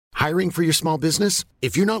Hiring for your small business?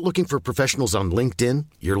 If you're not looking for professionals on LinkedIn,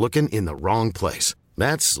 you're looking in the wrong place.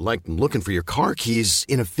 That's like looking for your car keys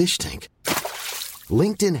in a fish tank.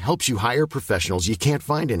 LinkedIn helps you hire professionals you can't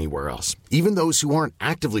find anywhere else, even those who aren't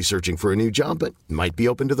actively searching for a new job but might be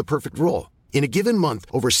open to the perfect role. In a given month,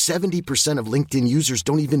 over 70% of LinkedIn users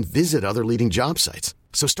don't even visit other leading job sites.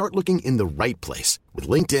 So start looking in the right place. With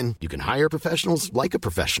LinkedIn, you can hire professionals like a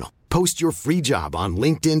professional. Post your free job on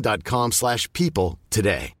linkedin.com/people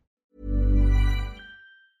today.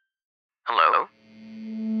 Hello?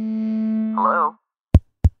 Hello?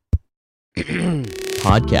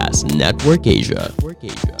 Podcast Network Asia.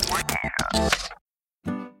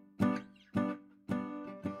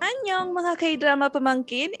 Annyeong mga K-drama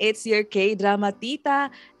pamangkin, it's your K-drama tita,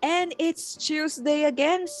 and it's Tuesday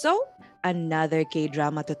again, so another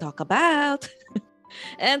K-drama to talk about.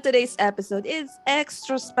 And today's episode is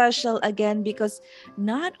extra special again because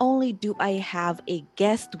not only do I have a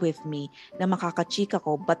guest with me na makakachika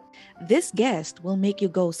ko, but this guest will make you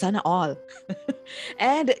go sana all.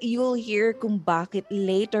 And you'll hear kung bakit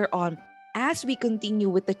later on as we continue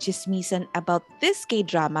with the chismisan about this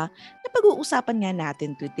K-drama na pag-uusapan nga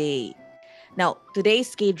natin today. Now,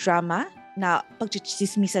 today's K-drama na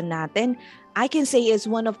pag-chismisan natin, I can say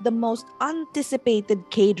is one of the most anticipated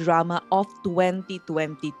K-drama of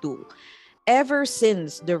 2022. Ever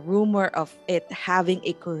since the rumor of it having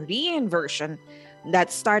a Korean version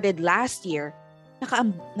that started last year,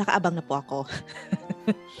 nakaabang na po ako.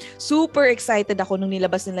 Super excited ako nung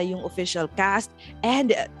nilabas nila yung official cast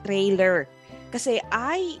and trailer. Kasi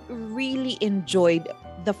I really enjoyed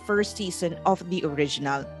the first season of the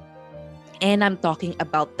original. And I'm talking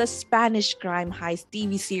about the Spanish crime heist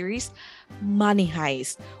TV series, Money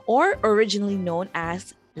Heist, or originally known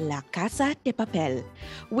as La Casa de Papel,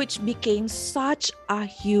 which became such a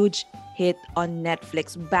huge hit on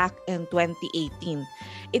Netflix back in 2018.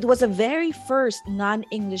 It was a very first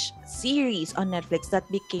non-English series on Netflix that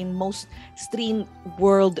became most streamed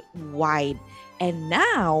worldwide. And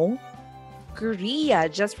now, Korea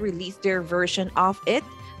just released their version of it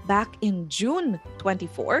back in June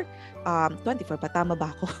 24. 24 pa, tama ba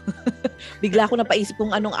ako? Bigla ako napaisip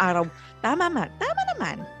kung anong araw. Tama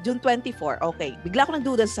naman. June 24. Okay. Bigla ako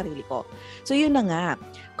nagduda sa sarili ko. So yun na nga.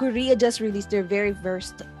 Korea just released their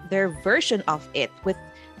version of it with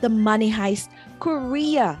the Money Heist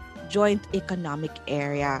Korea Joint Economic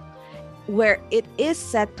Area, where it is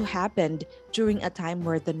set to happen during a time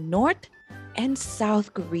where the North and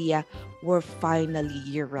South Korea were finally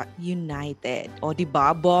united. O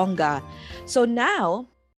diba, bongga? So now,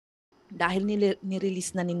 dahil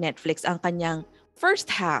nirelease na ni Netflix ang kanyang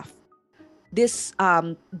first half this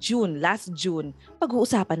last June,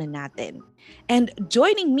 pag-uusapan na natin. And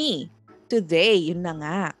joining me today, yun na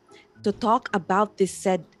nga, to talk about the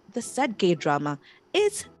said K-drama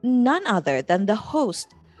is none other than the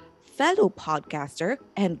host, fellow podcaster,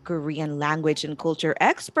 and Korean language and culture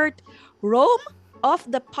expert, Rome of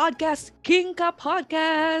the podcast Kingka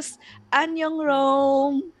Podcast. Annyeong,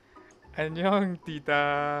 Rome! Annyeong,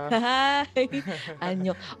 tita. Hi!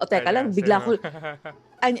 Annyeong. O teka lang, bigla ko...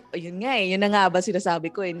 Yun nga yun na nga ba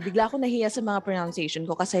sinasabi ko eh. Bigla ko nahiya sa mga pronunciation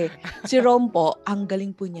ko kasi si Rome po, ang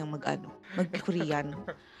galing po niyang mag-Korean.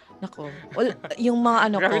 Nako. Well, yung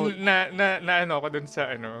mga ko. Na ako dun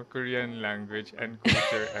sa Korean language and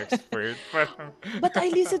culture expert. But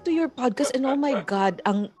I listened to your podcast and oh my God,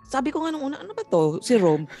 sabi ko nga nung una, ano ba to? Si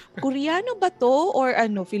Rome, Koreano ba to or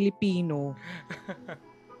Filipino?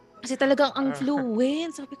 Kasi talagang ang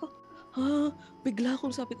fluent. Sabi ko, bigla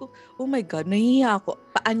ako sabi ko, oh my God, nahihiya ako.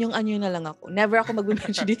 Paanyong-anyo na lang ako. Never ako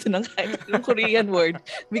mag-mention dito ng kahit ng Korean word.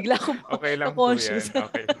 Bigla ako okay lang po yan.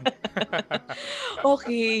 Okay.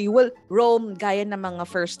 Okay. Well, Rome, gaya ng mga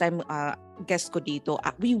first time guest ko dito,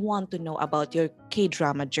 we want to know about your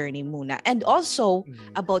K-drama journey muna. And also,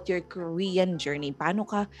 about your Korean journey. Paano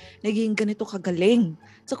ka naging ganito kagaling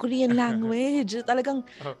sa Korean language? Talagang,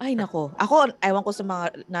 ay nako. Ako, ewan ko sa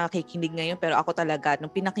mga nakikinig ngayon, pero ako talaga, nung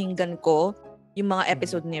pinakinggan ko yung mga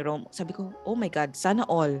episode ni Rome, sabi ko, oh my God, sana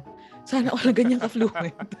all na ganyan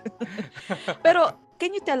ka-fluent. Pero,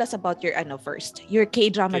 can you tell us about your your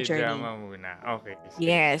K-drama journey? K-drama muna. Okay.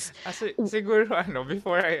 Yes. Siguro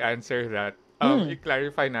before I answer that,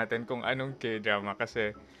 i-clarify natin kung anong K-drama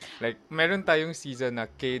kasi like meron tayong season na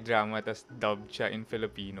K-drama tas dubbed siya in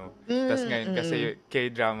Filipino. Tas ngayon kasi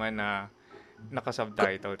K-drama na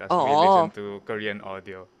naka-subtitle tas we listen to Korean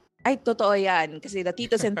audio. Ay, totoo yan. Kasi the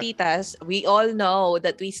titos and titas, we all know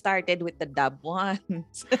that we started with the dub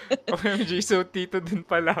ones. OMG, so tito din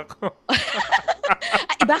pala ako.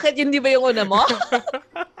 Ay, bakit yun di ba yung una mo?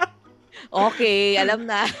 Okay, alam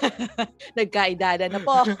na. Nagkaedada na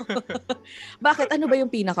po. Bakit? Ano ba yung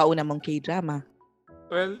pinakauna mong K-drama?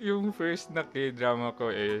 Well, yung first na K-drama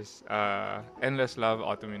ko is Endless Love,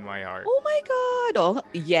 Autumn in My Heart. Oh my God! Oh,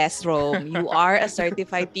 yes, Rome. You are a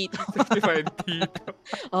certified tito. Certified tito.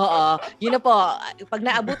 Oo. Yun na po. Pag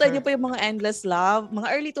naabutan niyo po yung mga Endless Love,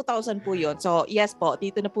 mga early 2000 po yun. So, yes po.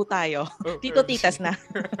 Tito na po tayo. Oh, Tito-titas na.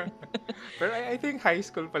 Pero I think high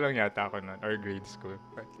school pa lang yata ako nun, or grade school.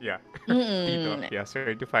 But yeah, tito. Mm. Yeah,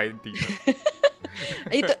 certified tito.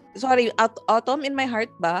 Ito, sorry, Autumn in My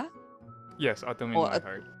Heart ba? Yes, Autumn in Oh, My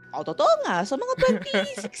Heart. Oh, totoo nga. So, mga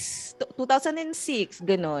 2006,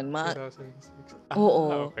 ganun. 2006.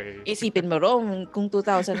 Oo. Okay. Isipin mo, Rom, kung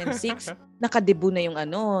 2006, nakadebut na yung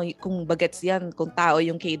kung bagets yan, kung tao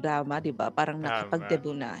yung K-drama, di ba? Parang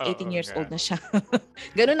nakapag-debut na. 18 years old na siya.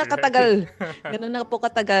 Ganun na katagal. Ganun na po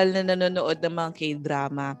katagal na nanonood ng mga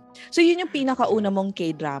K-drama. So, yun yung pinakauna mong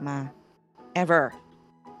K-drama ever.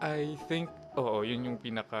 I think, yun yung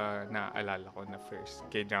pinaka naaalala ko na first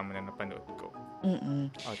K-drama na napanood ko.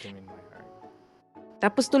 Autumn in My Heart.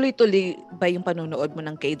 Tapos tuloy-tuloy ba yung panonood mo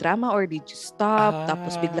ng K-drama or did you stop?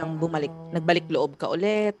 Tapos biglang nagbalik loob ka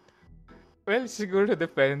ulit? Well, siguro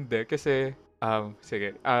depende kasi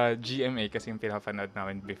sige, GMA kasi yung pinapanood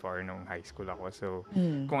namin before nung high school ako. So,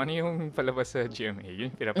 kung ano yung palabas sa GMA,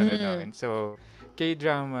 yun yung pinapanood namin. So,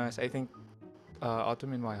 K-dramas, I think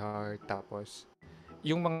Autumn in My Heart, tapos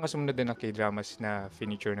yung mga sumunod din na K-dramas na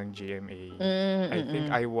feature ng GMA, I think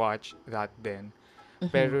I watched that then.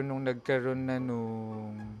 Pero nung nagkaroon na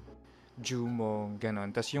nung Jumong, ganon,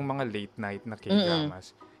 tas yung mga late night na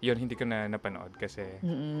K-dramas, yun hindi ko na napanood kasi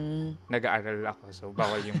nag-aaral ako, so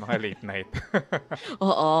bawal yung mga late night.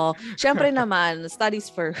 Oo. Siyempre naman, studies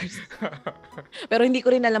first. Pero hindi ko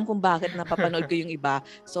rin alam kung bakit napapanood ko yung iba.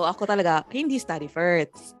 So ako talaga, hindi study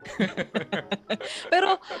first.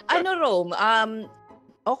 Pero Rome,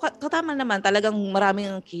 tama naman, talagang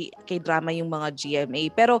maraming K-drama yung mga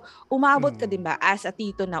GMA. Pero umabot ka din ba, as a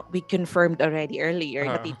tito na we confirmed already earlier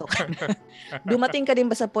na tito ka na, dumating ka din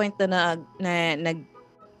ba sa point na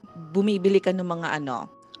bumibili ka ng mga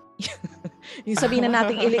yung sabihin na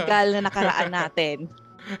nating illegal na nakaraan natin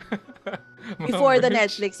before the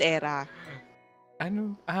Netflix era?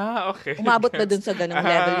 Okay. Umabot ba dun sa ganung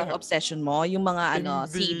level yung obsession mo? Yung mga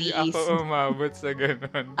Hindi CDs? ako umabot sa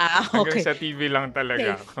ganun. Okay. Hanggang sa TV lang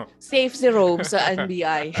talaga ako. Safe si Rome sa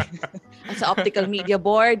NBI. At sa Optical Media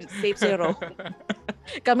Board, safe si Rome.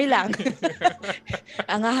 Kami lang.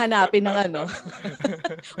 Ang hahanapin ng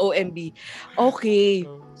OMB. Okay.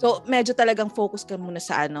 So, medyo talagang focus ka muna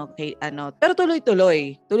sa Pero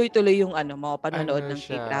tuloy-tuloy. Tuloy-tuloy yung panonood ng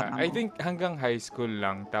K-drama mo. I think hanggang high school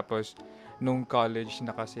lang. Tapos, nung college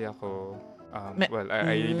na kasi ako,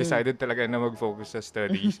 I decided talaga na mag-focus sa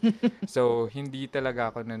studies. So, hindi talaga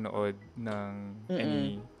ako nanood ng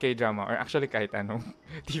any K-drama or actually kahit anong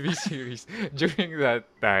TV series during that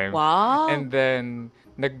time. Wow! And then,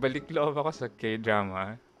 nagbalik loob ako sa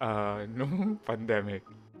K-drama nung pandemic.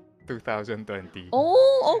 2020.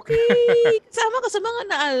 Oh, okay. Sama ka sa mga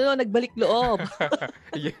nagbalik loob.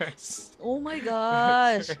 Yes. Oh my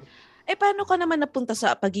gosh. Paano ka naman napunta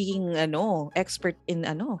sa pagiging expert in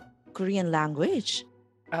Korean language?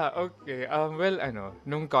 Okay.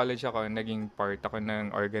 Nung college ako, naging part ako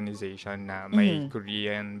ng organization na may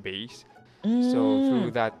Korean base. So,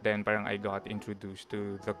 through that then, parang I got introduced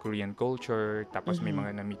to the Korean culture. Tapos may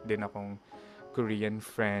mga na-meet din akong Korean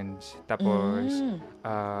friends. Tapos,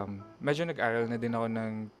 medyo nag-aral na din ako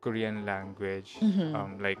ng Korean language.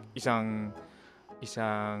 Like, isang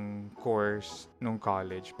course nung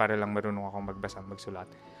college para lang marunong ako magbasa, magsulat.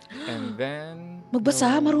 And then...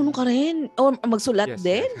 Magbasa? Marunong ka rin? O magsulat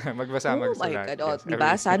din? Yes. Magbasa, magsulat. Oh my God. Yes,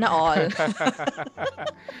 diba? Sana all.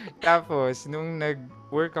 Tapos, nung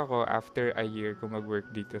nag-work ako after a year ko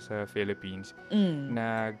mag-work dito sa Philippines,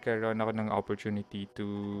 nagkaroon ako ng opportunity to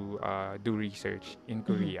do research in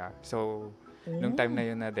Korea. So, nung time na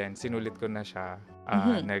yun na din, sinulit ko na siya.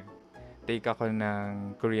 Nag-take ako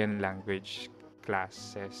ng Korean language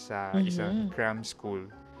classes sa isang cram school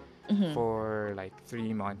for like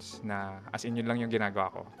 3 months na as in yun lang yung ginagawa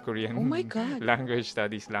ko. Korean Oh my God. language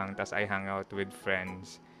studies lang. Tapos I hang out with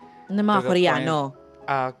friends. Na mga Koreano?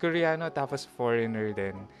 Koreano tapos foreigner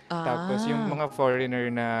din. Tapos yung mga foreigner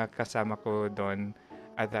na kasama ko doon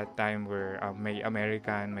at that time were may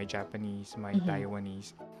American, may Japanese, may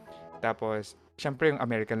Taiwanese. Tapos syempre yung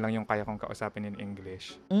American lang yung kaya kong kausapin in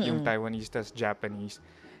English. Yung Taiwanese tas Japanese,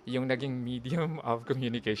 yung naging medium of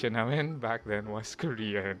communication namin back then was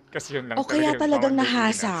Korean. Kasi yun lang kaya talagang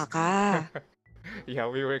nahasa ka. Yeah,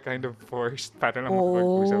 we were kind of forced para lang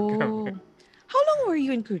makapag-usap kami. How long were you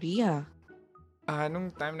in Korea? Nung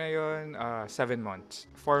time na yun, 7 months.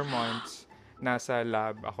 4 months, nasa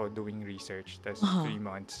lab ako doing research. Tas Uh-huh. 3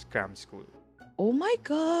 months, cram school. Oh my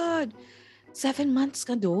God! 7 months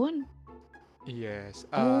ka doon? Yes.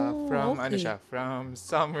 Oh, From, okay. siya, from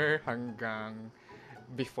summer hanggang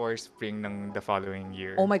before spring ng the following Oh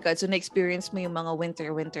year. my God, so na-experience mo yung mga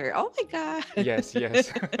winter. Oh my God! Yes,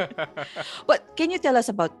 yes. But can you tell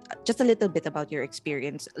us about, just a little bit about your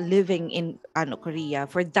experience living in Korea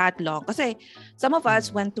for that long? Kasi some of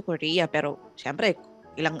us Mm, went to Korea, pero syempre,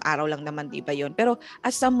 ilang araw lang naman, di ba yun? Pero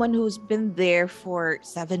as someone who's been there for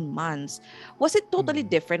 7 months, was it totally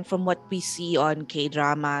mm. different from what we see on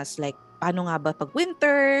K-dramas? Like, paano nga ba pag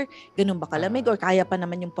winter? Ganun ba kalamig? Ah. Or kaya pa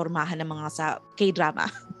naman yung pormahan ng mga sa K-drama?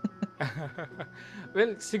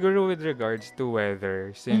 Well, siguro with regards to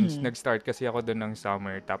weather, since Mm. nag-start kasi ako doon ng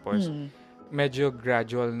summer, tapos Mm. medyo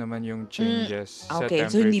gradual naman yung Mm. changes sa Okay,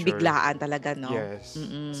 so hindi temperature. biglaan talaga, no? Yes.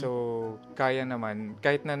 Mm-mm. So, kaya naman,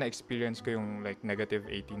 kahit na na-experience ko yung like negative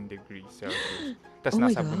 18 degrees Celsius, tas Oh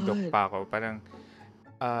my nasa bundok God. pa ako, parang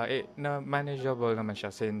na manageable naman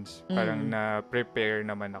siya since parang Mm. na-prepare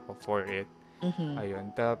naman ako for it. Mhm. Ayun.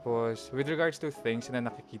 Tapos, with regards to things na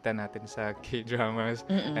nakikita natin sa K-dramas,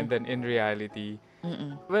 and Mm. then in reality,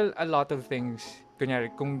 Mm. well, a lot of things,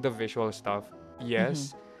 kunyari, kung the visual stuff, Mhm.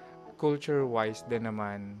 yes. Culture-wise din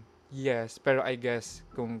naman, yes. Pero I guess,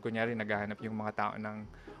 kung kunyari, naghahanap yung mga tao ng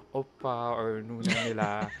oppa or nuna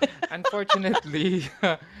nila, unfortunately,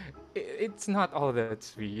 it's not all that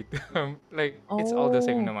sweet. Like, it's all the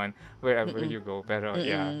same Oh. naman wherever Mm. you go. Pero,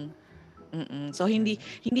 yeah. Mm. So hindi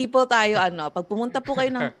po tayo pag pumunta po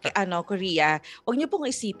kayo ng Korea, huwag niyo pong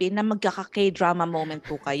isipin na magkaka-K-drama moment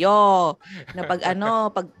po kayo. Na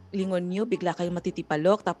pag lingon niyo bigla kayong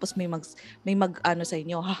matitipalok tapos may mag sa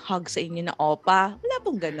inyo, hug sa inyo na opa. Wala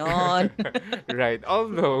pong ganon. Right.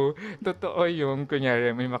 Although, totoo yung,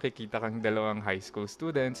 kunyari, may makikita kang dalawang high school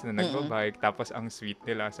students na Mm. nagbabike, tapos ang sweet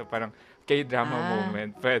nila. So, parang K-drama Ah.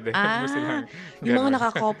 moment. Pwede mo Ah, silang yung mga ganon.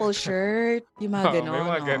 naka-couple shirt, yung mga May ganon,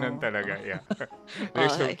 mga ganon oh. talaga. Yeah.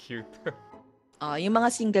 They're so Okay. cute. Yung mga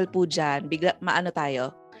single po dyan, bigla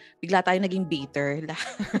tayo naging bitter.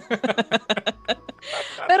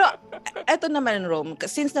 Pero eto naman, Rome,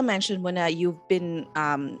 since na-mention mo na you've been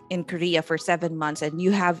in Korea for 7 months and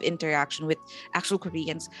you have interaction with actual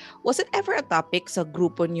Koreans, was it ever a topic sa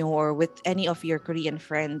grupo nyo or with any of your Korean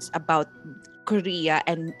friends about Korea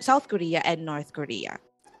and South Korea and North Korea?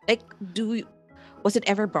 Like, was it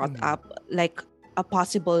ever brought Mm. up like a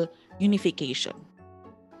possible unification?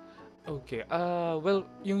 Okay. Well,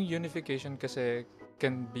 yung unification kasi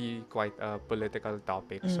can be quite a political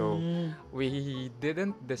topic. So, Mm. we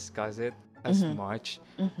didn't discuss it as Mhm. much.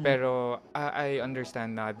 Mhm. Pero I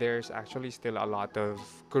understand na there's actually still a lot of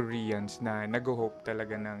Koreans na nag-hope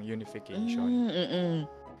talaga ng unification. Mm.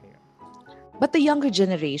 Ayun. But the younger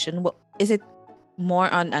generation, is it more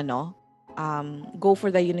on go for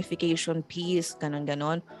the unification piece,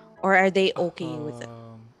 ganon, or are they okay with it?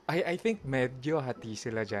 I think medyo hati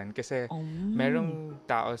sila dyan kasi Mm. merong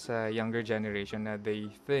tao sa younger generation na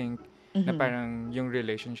they think na Mhm. parang yung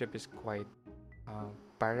relationship is quite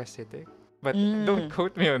parasitic. But don't Mm.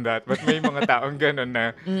 quote me on that. But may mga taong ganun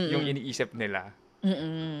na yung Mm. iniisip nila.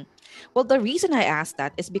 Mm. Well, the reason I asked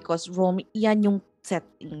that is because, Rome, yan yung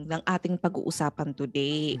setting ng ating pag-uusapan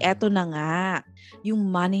today. Eto na nga, yung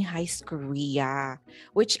Money Heist Korea,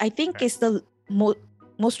 which I think is the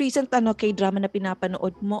most recent K-drama na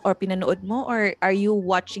pinanood mo, or are you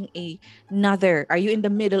watching are you in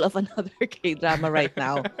the middle of another K-drama right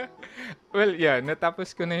now? Well, yeah,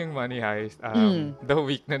 natapos ko na yung Money Heist the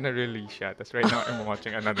week na na-release siya. Tapos right now, I'm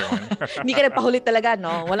watching another one. Hindi ka nagpahulit talaga,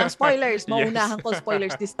 no? Walang spoilers. Yes. Maunahan ko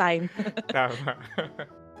spoilers this time. Tama.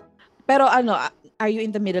 Pero are you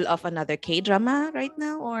in the middle of another K-drama right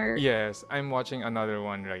now, or? Yes, I'm watching another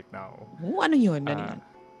one right now. Ano yun?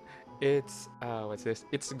 It's, what's this?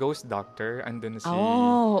 It's Ghost Doctor. Andun si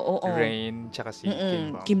Oo. Rain, tsaka si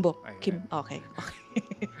Kimbo. Ayun. Okay.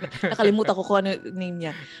 Nakalimutan ko kung ano name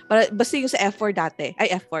niya. Basta yung sa F4 dati.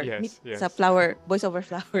 Ay, F4. Yes, yes. Sa Boys Over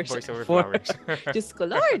Flowers. Voice over F4. flowers. Diyos ko,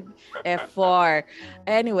 Lord. F4.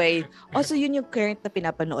 Anyway, so yun yung current na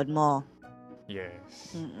pinapanood mo.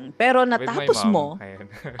 Yes. Pero With my natapos mom. mo. Ayan.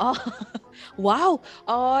 Oh, wow.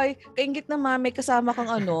 Ay, kaingit naman, may kasama kang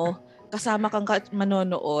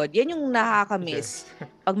manonood. Yan yung nakakamiss. Yes.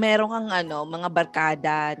 Pag meron kang mga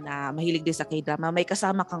barkada na mahilig din sa K-drama, may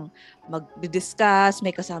kasama kang mag-discuss,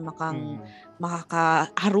 may kasama kang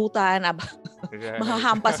makakaharutan, Right.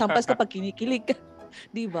 mahahampas-hampas kapag kinikilig ka.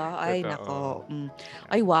 Di ba? Ay, nako. Totoo.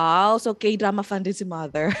 Ay, wow. So, K-drama fan din si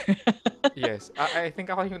Mother. Yes. I think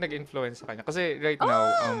ako yung nag-influence sa kanya. Kasi right now,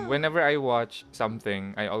 Ah! whenever I watch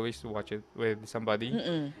something, I always watch it with somebody.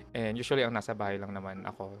 Mm-mm. And usually, ang nasa bahay lang naman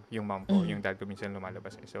ako, yung mom ko, Mm. yung dad ko minsan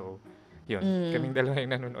lumalabas. So, yun. Mm. Kaming dalawa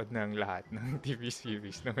yung nanonood ng lahat ng TV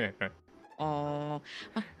series na meron. Oh.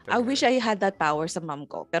 I Talaga. wish I had that power sa mom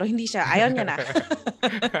ko. Pero hindi siya. Ayaw niya na.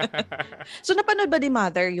 So, napanood ba ni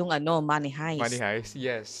Mother yung Money Money Heist? Heist,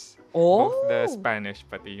 yes. Oh! Both the Spanish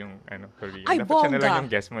pati yung Korean. Ay, Dapat siya na lang bongga! yung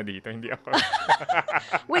guest mo dito, hindi ako.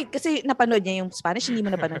 Wait, kasi napanood niya yung Spanish, hindi mo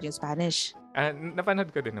napanood yung Spanish.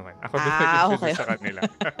 Napanood ko din naman. Ako din Okay. nag-introduce sa kanila.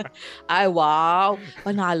 Ay, wow!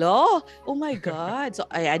 Panalo! Oh my God! So,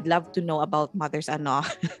 I'd love to know about Mother's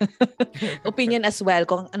opinion as well,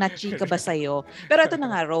 kung nachika ba sa'yo. Pero ito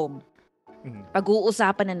na nga, Rome.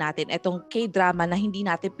 Pag-uusapan na natin itong K-drama na hindi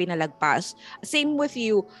natin pinalagpas. Same with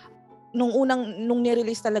you. Nung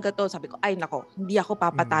nirelease talaga to, sabi ko, ay nako, hindi ako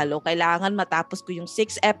papatalo. Kailangan matapos ko yung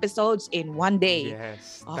 6 episodes in 1 day.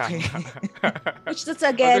 Yes. Okay. Tama. Which is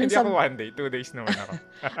Although again, hindi ako 1 day, 2 days naman ako.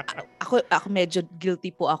 ako medyo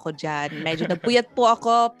guilty po ako dyan. Medyo nagpuyat po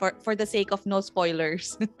ako for the sake of no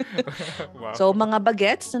spoilers. Wow. So, mga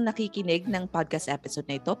bagets na nakikinig ng podcast episode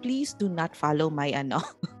na ito, please do not follow my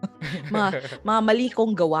mga mali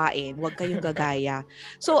kong gawain. Huwag kayong gagaya.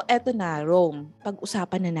 So, eto na, Rome.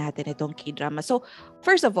 Pag-usapan na natin itong K-drama. So,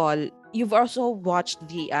 first of all, you've also watched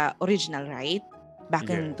the original, right? Back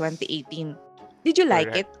in Yes. 2018. Did you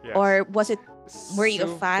like it? Correct, yes. Or was it were you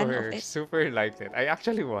a fan of it? Super liked it. I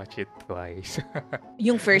actually watched it twice.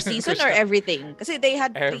 Yung first season or everything? Kasi they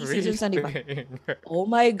had 3 seasons na, di ba? Everything. Oh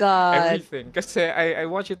my God. Everything. Kasi I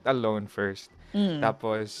watched it alone first. Mm.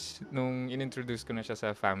 Tapos, nung inintroduce ko na siya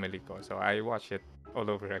sa family ko, so I watched it all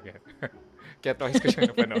over again. Kaya twice ko siya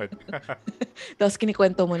napanood. Tapos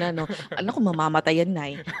kinikwento mo na, no? Ano kung mamamatay yan,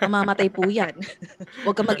 Nay? Mamamatay po yan.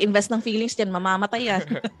 Huwag ka mag-invest ng feelings dyan, mamamatay yan.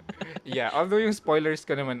 Yeah, although yung spoilers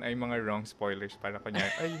ko naman ay mga wrong spoilers. Para kunya,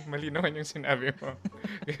 ay, mali naman yung sinabi mo.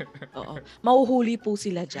 Oo. Mahuhuli po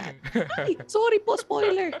sila dyan. Ay, sorry po,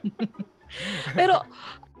 spoiler. Pero,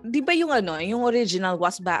 di ba yung yung original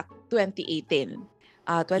was back 2018?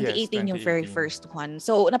 2018 yung very 2018. first one.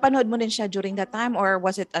 So, napanood mo din siya during that time or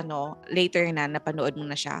was it later na napanood mo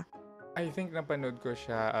na siya? I think napanood ko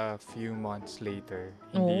siya a few months later.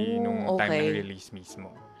 Hindi nung time okay. ng release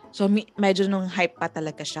mismo. So, medyo nung hype pa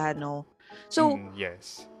talaga siya, no? So,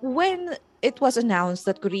 yes. when it was announced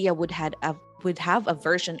that Korea would have a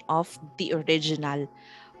version of the original,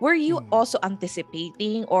 were you also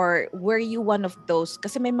anticipating or were you one of those?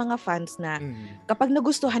 Kasi may mga fans na kapag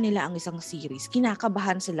nagustuhan nila ang isang series,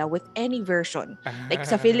 kinakabahan sila with any version. Like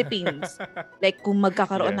sa Philippines, like kung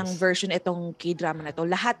magkakaroon ng Yes. version itong K-drama na to,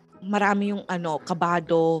 lahat marami yung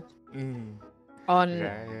kabado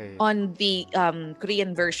Right. on the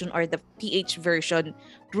Korean version or the PH version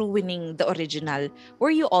ruining the original. Were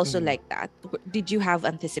you also like that? Did you have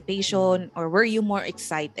anticipation or were you more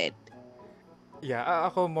excited? Yeah,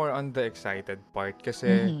 ako more on the excited part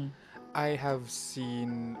kasi I have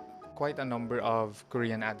seen quite a number of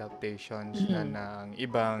Korean adaptations na ng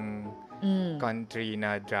ibang country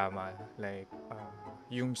na drama like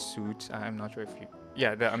yung Suits. I'm not sure if you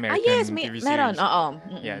the American yes, TV meron. series. Oo.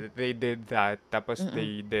 Yeah, they did that. Tapos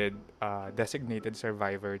they did Designated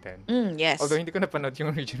Survivor then. Yes. Although hindi ko napanood yung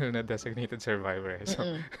original na Designated Survivor.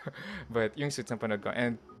 So, but yung Suits napanood ko.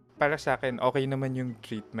 And para sa akin, okay naman yung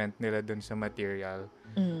treatment nila dun sa material.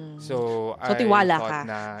 So I tiwala thought ka.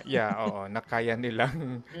 na, na kaya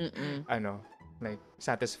nilang, like,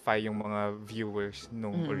 satisfy yung mga viewers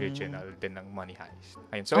nung original din ng Money Heist.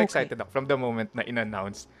 Ayun. So Okay. excited ako from the moment na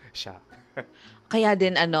in-announce siya. Kaya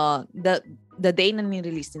din the day na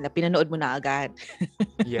ni-release nila, pinanood mo na agad.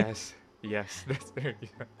 Yes, that's the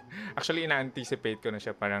reason. Actually, ina-anticipate ko na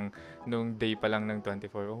siya parang nung day pa lang ng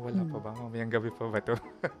 24. Oh, wala pa ba? Mamayang gabi pa ba to?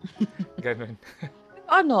 Ganun.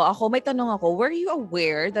 Ako, may tanong ako, were you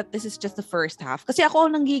aware that this is just the first half? Kasi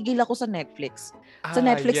ako nanggigil ako sa Netflix. Sa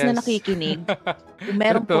Netflix na yes. nakikinig. Kung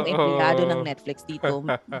meron pong Totoo. empleyado ng Netflix dito,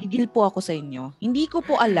 gigil po ako sa inyo. Hindi ko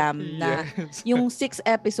po alam na Yes. yung 6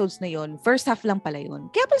 episodes na yun, first half lang pala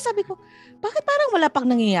yun. Kaya pala sabi ko, bakit parang wala pang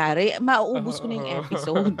nangyayari? Mauubos ko na yung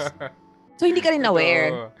episodes. So, hindi ka rin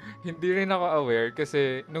aware. Hindi rin ako aware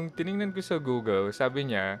kasi nung tiningnan ko sa Google,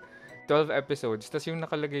 sabi niya 12 episodes, tas yung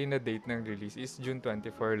nakalagay na date ng release is June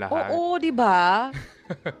 24 lahat. Oo, di ba?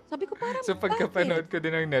 Sabi ko parang, So pagkapanood ko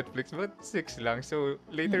din ng Netflix, but 6 lang. So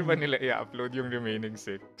later ba nila i-upload yung remaining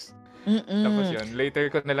 6? Tapos yun, later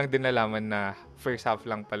ko na lang din nalaman na first half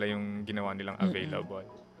lang pala yung ginawa nilang available.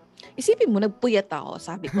 Isipin mo, nagpuyat ako.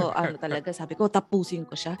 Sabi ko, tapusin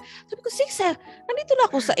ko siya. Sabi ko, Six, nandito na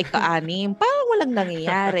ako sa ika-6. Parang walang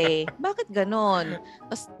nangyayari. Bakit ganon?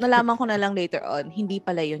 Tapos nalaman ko na lang later on, hindi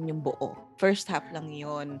pala yun yung buo. First half lang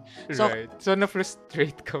yun. So, Right. So,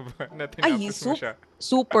 na-frustrate ka ba na tinapos mo siya?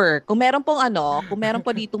 super. Kung meron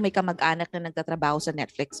po dito may kamag-anak na nagtatrabaho sa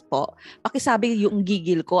Netflix po, pakisabi yung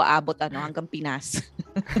gigil ko abot hanggang Pinas.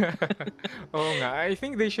 Oo nga. I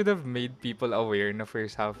think they should have made people aware na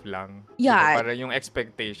first half lang. Yeah. Diba? Para yung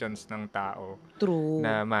expectations ng tao True.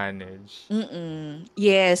 na manage.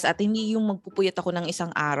 Yes, at hindi yung magpupuyat ako ng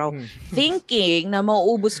isang araw thinking na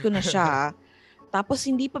mauubos ko na siya. Tapos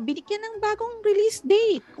hindi pa binigyan ng bagong release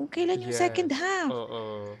date kung kailan yung second half.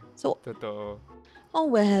 Oo. So, Totoo. oh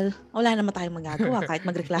well, wala naman tayong magagawa kahit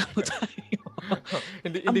magreklamo tayo.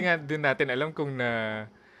 hindi nga din natin alam kung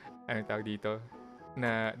ano tawag dito,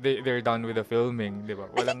 na they're done with the filming, di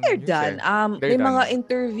ba? I think they're done. They're may done. mga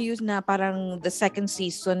interviews na parang the second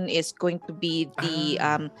season is going to be the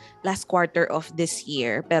last quarter of this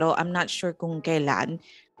year. Pero I'm not sure kung kailan.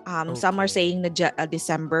 Some are saying na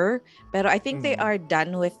December. Pero I think they are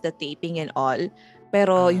done with the taping and all.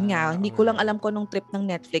 Pero yun nga, hindi ko lang alam ko nung trip ng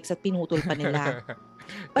Netflix at pinutol pa nila.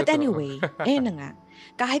 But anyway, ayun na nga.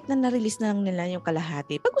 Kahit na na-release na lang nila yung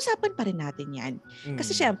kalahati, pag-usapan pa rin natin yan.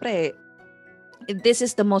 Kasi syempre, this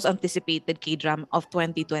is the most anticipated K-drama of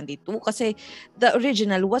 2022 kasi the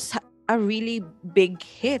original was a really big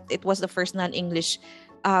hit. It was the first non-English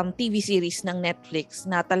TV series ng Netflix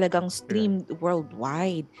na talagang streamed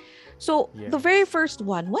worldwide. So, the very first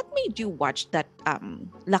one, what made you watch that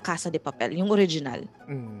La Casa de Papel, yung original?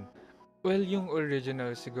 Well, yung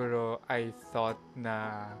original siguro, I thought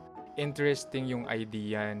na interesting yung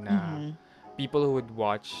idea na people who would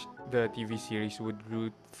watch the TV series would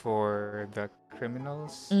root for the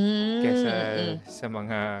criminals kesa sa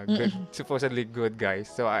mga supposedly good guys.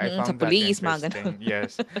 So I found that interesting.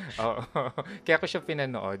 Yes. Kaya ko siya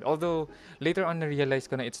pinanood. Although later on na-realize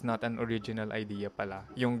ko na it's not an original idea pala.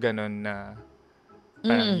 Yung ganun na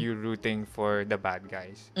parang you rooting for the bad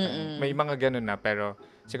guys. May mga ganun na pero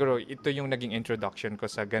siguro ito yung naging introduction ko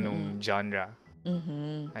sa ganung genre.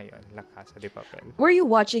 Ayun, La Casa de Papel. Were you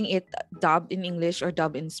watching it dubbed in English or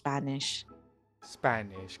dubbed in Spanish?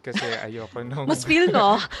 Spanish kasi ayoko nung Mas feel,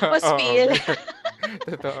 no? Mas feel.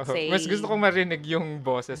 Totoo. Mas gusto ko marinig yung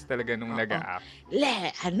boses talaga nung nag-a-act.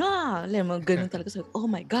 Ganun talaga. Oh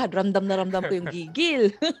my God, ramdam na ramdam ko yung gigil.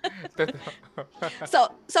 So,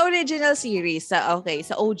 sa original series, sa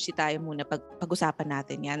OG tayo muna, pag-usapan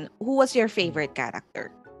natin yan. Who was your favorite character?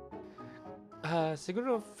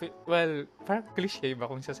 Siguro, well, parang cliche ba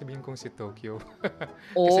kung sasabihin kong si Tokyo?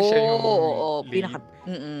 Kasi siya yung lead.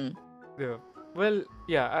 Well,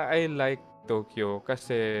 yeah, I like Tokyo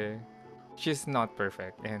kasi she's not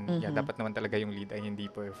perfect. And dapat naman talaga yung lead ay hindi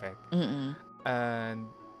perfect. And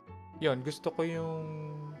yun, gusto ko yung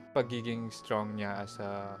pagiging strong niya as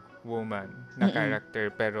a woman na character.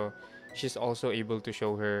 Pero she's also able to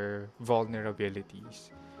show her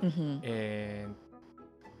vulnerabilities. And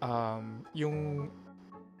yung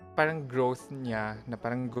parang growth niya na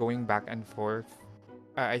parang going back and forth,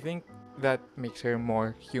 I think that makes her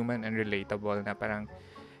more human and relatable na parang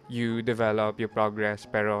you develop, you progress,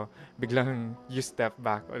 pero biglang you step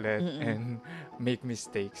back ulit and make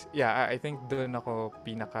mistakes. Yeah, I think doon ako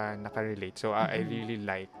pinaka nakarelate. So I really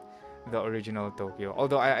like the original Tokyo.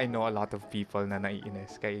 Although I know a lot of people na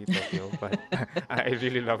naiinis kay Tokyo, but I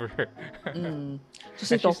really love her. So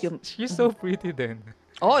si Tokyo, she's so pretty din.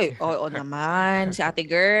 Oo naman. Si ate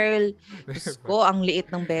girl. Diyos ko, ang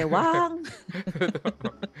liit ng bewang.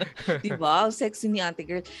 Diba? Ang sexy ni ate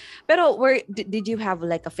girl. Pero did you have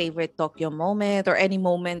like a favorite Tokyo moment or any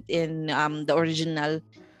moment in the original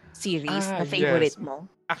series na favorite mo?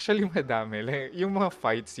 Actually, madami. Like, yung mga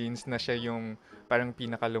fight scenes na siya yung parang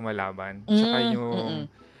pinakalumalaban. Tsaka yung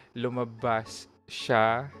lumabas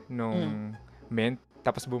siya nung mint,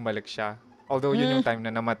 tapos bumalik siya. Although yun yung time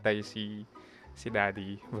na namatay si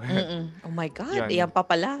Daddy. Oh my God, yan pa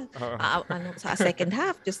pala. Sa second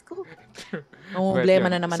half, just ko. Problema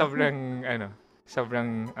na naman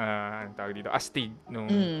sobrang tawag dito, astig nung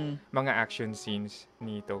mga action scenes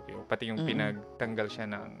ni Tokyo. Pati yung pinagtanggal siya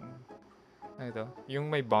ng yung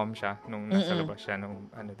may bomb siya nung nasa labas siya nung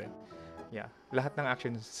din. Yeah, lahat ng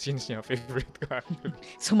action scenes niya favorite ko actually.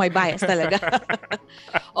 So may bias talaga.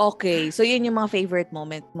 Okay, so yun yung mga favorite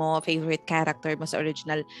moment mo, favorite character mo sa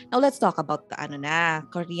original. Now let's talk about the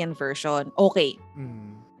Korean version. Okay.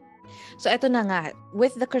 So eto na nga,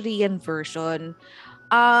 with the Korean version,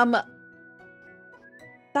 tama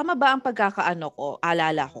ba ang pagkakaano ko?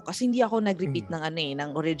 Alala ko kasi hindi ako nag-repeat ng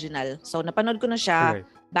ng original. So napanood ko na siya.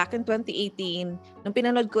 back in 2018, nung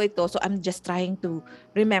pinanood ko ito, so I'm just trying to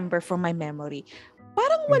remember from my memory.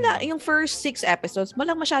 Parang wala, yung first 6 episodes,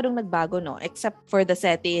 walang masyadong nagbago, no? Except for the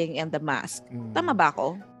setting and the mask. Tama ba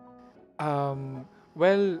ako?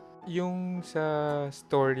 Well, yung sa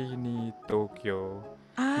story ni Tokyo,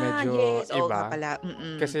 medyo Yes. Oo nga iba. pala.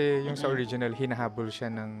 Kasi yung sa original, hinahabol siya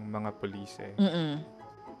ng mga pulis eh.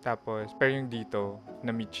 Tapos, pero yung dito,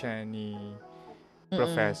 na-meet siya ni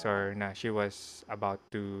professor na she was about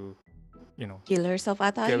to, Kill herself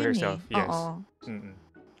ata kill yun herself. eh. Yes. Oo. Mm-mm.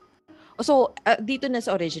 So, dito na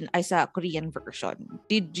sa origin, ay sa Korean version,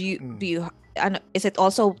 do you, is it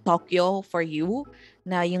also Tokyo for you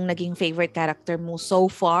na yung naging favorite character mo so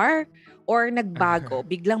far? Or nagbago?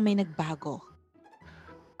 Biglang may nagbago?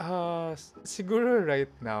 Siguro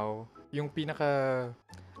right now, yung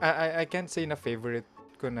I can't say na favorite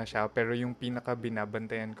ko na siya, pero yung pinaka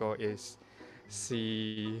binabantayan ko is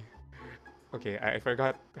okay, I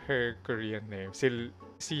forgot her Korean name.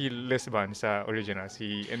 Si Lisbon sa original,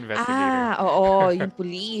 si investigator. Oo, yung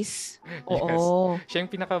police. Yes. Oo. Siya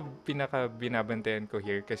yung pinaka binabantayan ko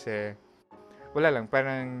here kasi wala lang,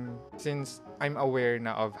 parang since I'm aware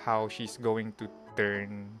na of how she's going to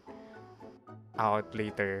turn out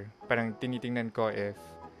later, parang tinitingnan ko if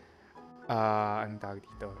ang tawag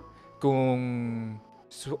dito, kung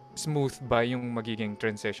smooth ba yung magiging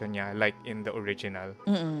transition niya like in the original.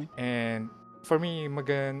 And for me,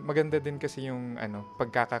 maganda din kasi yung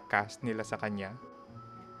pagkaka-cast nila sa kanya,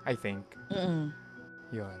 I think.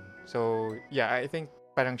 Yun. So, yeah, I think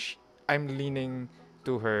parang I'm leaning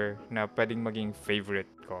to her na pwedeng maging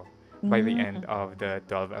favorite ko by the end of the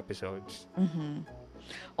 12 episodes.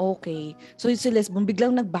 Okay. So, si Lesbon,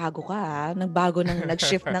 biglang nagbago ka, Nagbago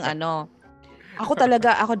nag-shift ng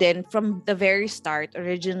Ako din, from the very start,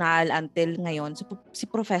 original until ngayon, si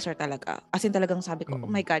Professor talaga. As in talagang sabi ko, oh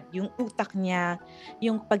my God, yung utak niya,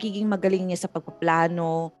 yung pagiging magaling niya sa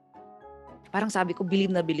pagpaplano, parang sabi ko, believe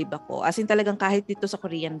na believe ako. As in talagang kahit dito sa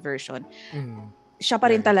Korean version, siya pa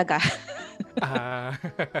rin talaga.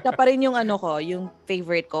 Siya pa rin yung yung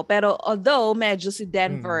favorite ko. Pero although medyo si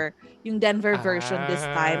Denver, yung Denver version this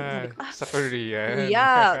time, sabi ko, sa Korean. Kuya,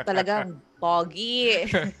 talagang pogi.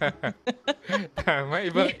 Tama,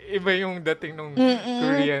 iba yung dating nung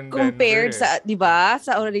Korean compared Denver. sa, 'di ba?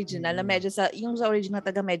 Sa original na medyo sa original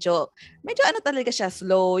taga medyo talaga siya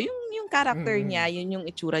slow. Yung character niya, yun yung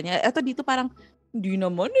itsura niya. Ito dito parang hindi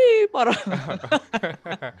naman parang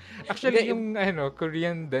Actually yung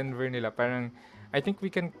Korean Denver nila, parang I think we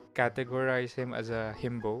can categorize him as a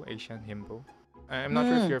himbo, Asian himbo. I'm not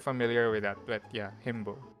sure if you're familiar with that, but yeah,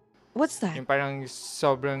 himbo. What's that? Yung parang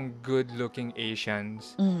sobrang good-looking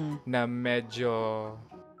Asians na medyo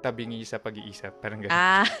tabingi sa pag-iisip. Parang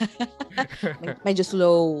gano'n. Medyo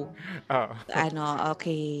slow. Oo.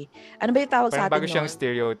 Okay. Ano ba yung tawag sa parang atin bago siyang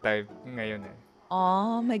stereotype ngayon eh.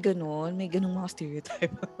 May ganun. May ganung mga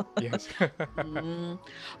stereotype. Yes.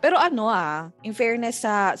 Pero in fairness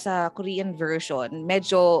sa Korean version,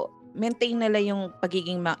 medyo maintain nila yung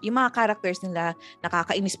pagiging, yung mga characters nila,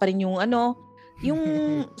 nakakainis pa rin yung yung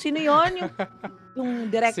sino yon yung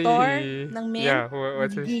director ng Mint. Yeah,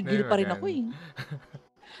 what's his name? Gigil pa rin ako eh.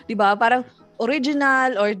 'Di ba? Parang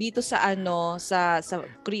original or dito sa sa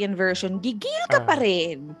Korean version, gigil ka pa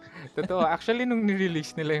rin. Totoo. Actually, nung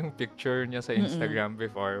nirelease nila yung picture niya sa Instagram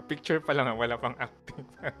before, picture pa lang, wala pang acting.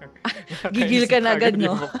 Gigil ka na agad,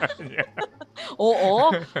 no?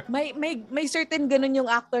 Oo. May certain ganun yung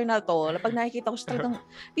actor na to. Pag nakikita ko siya talagang,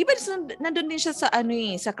 di ba nandun din siya sa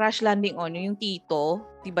sa Crash Landing on, yung tito?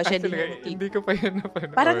 Di ba siya din yung tito? Hindi ko pa yan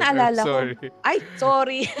napanood. Parang naalala ko. Sorry. Ay,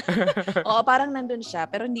 sorry. Oo, parang nandun siya,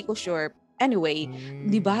 pero hindi ko sure. Anyway,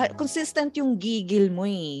 di ba? Consistent yung gigil mo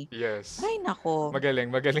eh. Yes. Ay, nako. Magaling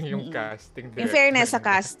yung casting. In fairness sa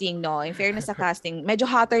casting, no? In fairness sa casting, medyo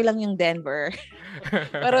hotter lang yung Denver.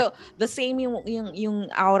 Pero the same yung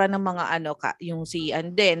aura ng mga yung si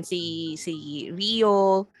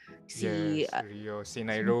Rio, Rio, si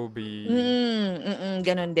Nairobi.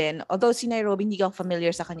 Ganun din. Although si Nairobi, hindi ako familiar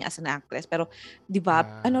sa kanya as an actress. Pero, di ba,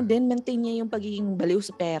 din, maintain niya yung pagiging baliw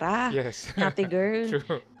sa pera. Yes. Ate girl.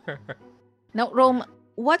 True. Now, Rome,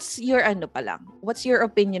 what's your what's your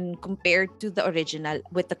opinion compared to the original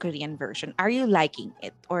with the Korean version? Are you liking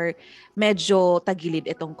it? Or medyo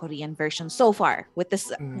tagilid itong Korean version so far with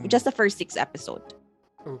this just the first 6 episode?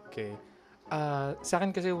 Okay. Sa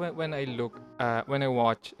akin kasi when I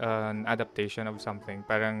watch an adaptation of something,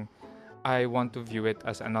 parang I want to view it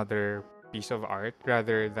as another piece of art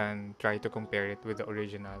rather than try to compare it with the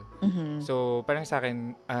original. So parang sa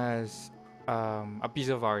akin, as a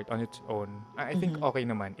piece of art on its own, I think okay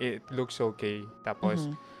naman. It looks okay.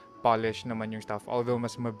 Tapos polish naman yung stuff. Although,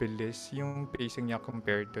 mas mabilis yung pacing niya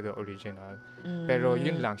compared to the original. Pero,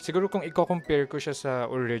 yun lang. Siguro kung i-compare ko siya sa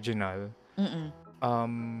original,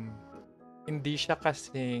 hindi siya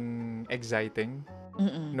kasing exciting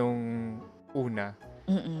nung una.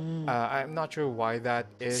 I'm not sure why that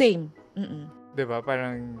is. Same. Diba?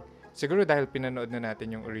 Parang, siguro dahil pinanood na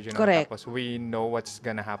natin yung original. Correct. Tapos, we know what's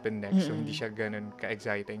gonna happen next. So, hindi siya ganun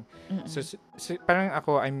ka-exciting. So, parang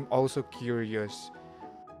ako, I'm also curious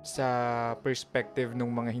sa perspective ng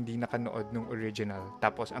mga hindi nakanood ng original.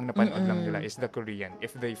 Tapos, ang napanood lang nila is the Korean.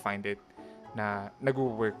 If they find it na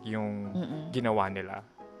nag-work yung ginawa nila.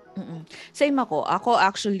 Same ako. Ako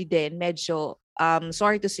actually din, medyo,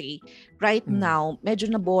 sorry to say, right now, medyo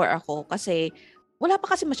nabore ako kasi wala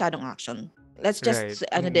pa kasi masyadong action. Let's just,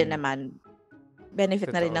 din naman,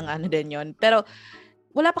 benefit na rin ng din yon. Pero,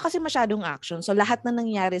 wala pa kasi masyadong action. So, lahat na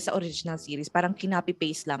nangyari sa original series, parang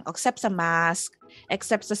kinopy-paste lang. Except sa mask,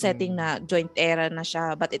 except sa setting na joint era na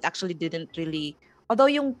siya. But it actually didn't really...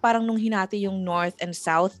 Although yung parang nung hinati yung North and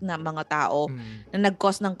South na mga tao na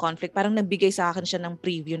nag-cause ng conflict, parang nagbigay sa akin siya ng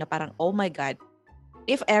preview na parang, oh my God,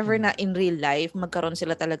 if ever na in real life, magkaroon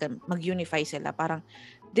sila talaga, mag-unify sila, parang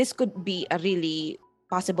this could be a really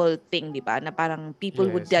possible thing, di ba? Na parang people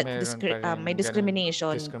would get may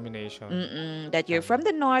discrimination. That you're from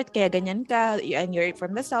the north, kaya ganyan ka, and you're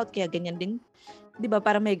from the south, kaya ganyan din. Di ba?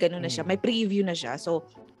 Parang may ganun na siya. May preview na siya. So,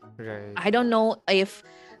 I don't know if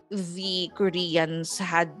the Koreans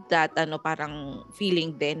had that parang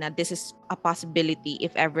feeling din na this is a possibility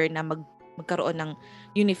if ever na magkaroon ng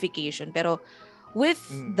unification. Pero with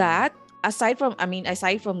that, aside from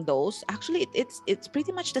those, actually it's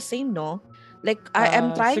pretty much the same, no? Like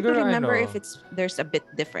I'm trying to remember if there's a bit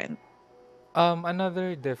different.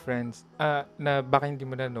 Another difference na baka hindi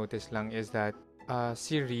mo na notice lang is that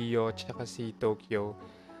si Rio tsaka si Tokyo,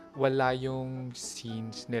 wala yung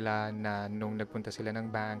scenes nila na nung nagpunta sila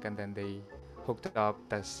ng bank and then they hooked up,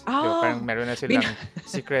 tas parang meron na silang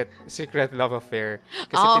secret love affair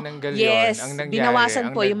kasi tinanggal yes, yun. Ang nangyari,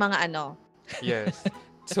 binawasan po yung mga Yes.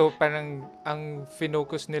 So parang ang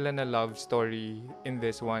finocus nila na love story in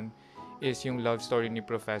this one is yung love story ni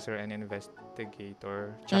Professor and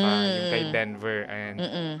Investigator tsaka yung kay Denver and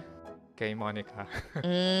kay Monica.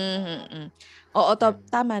 Oo,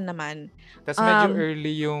 tama naman. Tapos medyo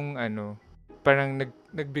early yung parang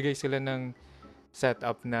nagbigay sila ng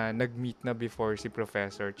setup na nag-meet na before si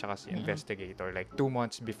Professor tsaka si Investigator, like 2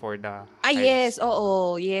 months before the heist. Yes,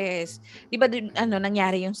 oo, yes. Di ba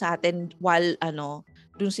nangyari yung sa atin while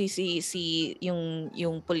dun si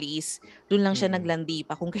yung police, dun lang siya naglandi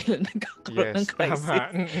pa kung kailan nagkakaroon ng crisis.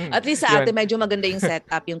 Tama. At least sa atin medyo maganda yung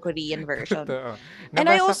setup, yung Korean version.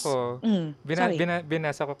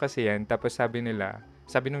 Binasa ko kasi yan, tapos sabi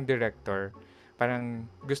nung director,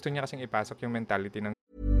 parang gusto niya kasing ipasok yung mentality ng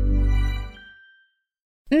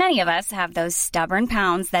Many of us have those stubborn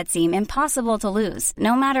pounds that seem impossible to lose,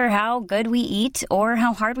 no matter how good we eat or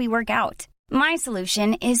how hard we work out. My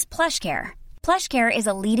solution is PlushCare. PlushCare is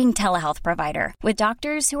a leading telehealth provider with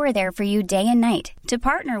doctors who are there for you day and night to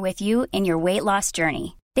partner with you in your weight loss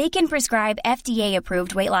journey. They can prescribe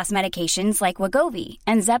FDA-approved weight loss medications like Wegovy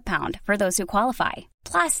and Zepbound for those who qualify.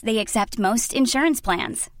 Plus, they accept most insurance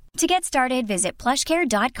plans. To get started, visit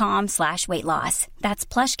plushcare.com/weightloss. That's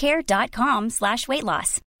plushcare.com/weightloss.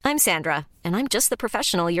 I'm Sandra, and I'm just the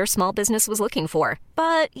professional your small business was looking for.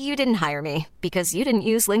 But you didn't hire me because you didn't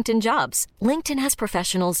use LinkedIn Jobs. LinkedIn has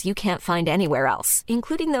professionals you can't find anywhere else,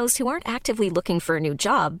 including those who aren't actively looking for a new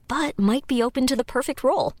job, but might be open to the perfect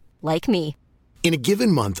role, like me. In a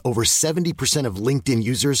given month, over 70% of LinkedIn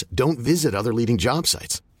users don't visit other leading job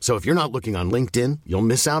sites. So if you're not looking on LinkedIn, you'll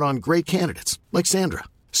miss out on great candidates like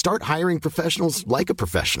Sandra. Start hiring professionals like a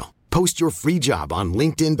professional. Post your free job on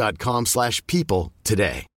linkedin.com/people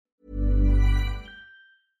today.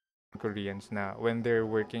 Koreans na when they're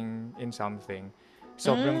working in something,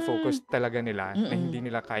 sobrang focused talaga nila na hindi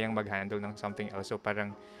nila kayang mag-handle ng something else. So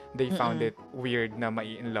parang they found it weird na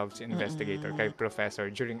mai-in-love si Investigator kay Professor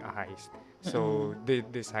during a heist. So they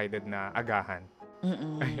decided na agahan.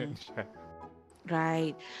 Ayun siya.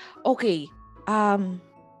 Right. Okay.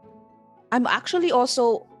 I'm actually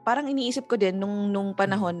also, parang iniisip ko din nung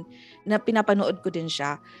panahon na pinapanood ko din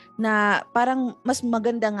siya, na parang mas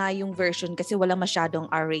maganda nga yung version kasi wala masyadong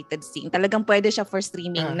R-rated scene. Talagang pwede siya for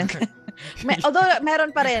streaming. Although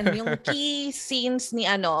meron pa rin yung key scenes ni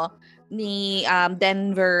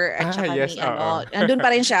Denver at saka yes, ni nandun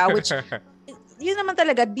pa rin siya, which yun naman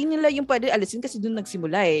talaga, di nila yung pwede alisin kasi doon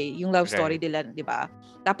nagsimula yung love story nila, di ba?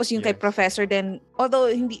 Tapos yung kay Professor din, although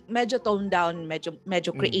hindi, medyo toned down, medyo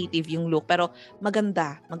creative yung look, pero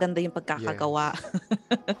maganda yung pagkakagawa.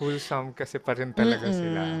 Yes. Wholesome kasi pa rin talaga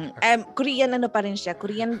sila. Korean pa rin siya,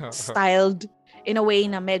 Korean styled in a way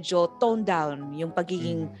na medyo toned down yung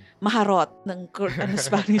pagiging maharot ng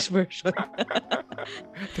Spanish version.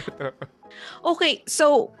 Okay,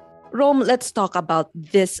 so Rome, let's talk about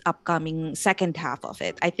this upcoming second half of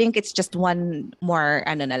it. I think it's just one more,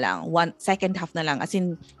 one second half na lang. As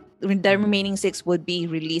in, the remaining 6 would be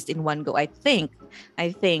released in one go. I think.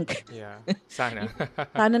 Yeah, sana.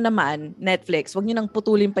 Sana naman, Netflix, wag niyo nang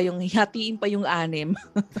putulin pa hatiin pa yung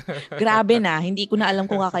 6. Grabe na, hindi ko na alam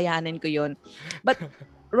kung kakayanin ko yun. But,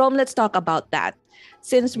 Rome, let's talk about that.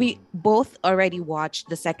 Since we both already watched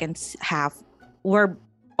the second half, we're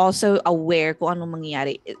also aware kung anong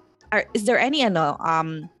mangyayari. Is there any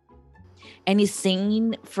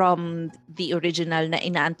scene from the original na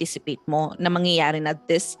ina-anticipate mo na mangyayari na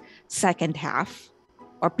this second half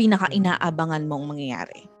or pinaka-inaabangan mong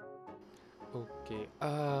mangyayari? Okay.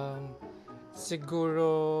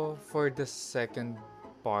 Siguro for the second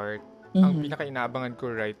part, ang pinaka-inaabangan ko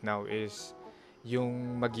right now is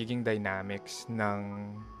yung magiging dynamics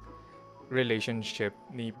ng relationship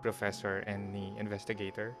ni Professor and ni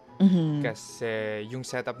Investigator. Kasi yung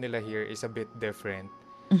setup nila here is a bit different.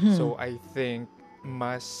 So I think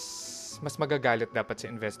mas magagalit dapat si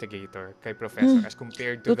Investigator kay Professor as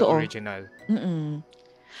compared to the original.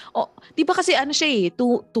 Oh, 'di ba kasi siya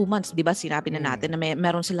 2 months, 'di ba? Sinabi na natin na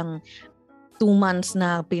meron silang 2 months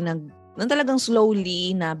na talagang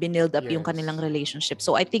slowly na binild up yung kanilang relationship.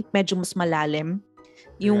 So I think medyo mas malalim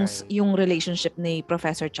yung relationship ni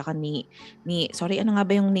Professor tsaka ni sorry, ano nga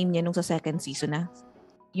ba yung name niya nung sa second season na?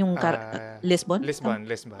 Yung Lisbon? Lisbon.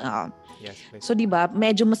 Yes, Lisbon. So 'di ba,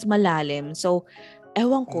 medyo mas malalim. So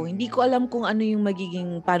ewan ko, hindi ko alam kung ano yung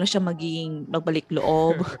paano siya magiging magbalik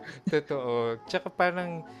loob. Totoo. Tsaka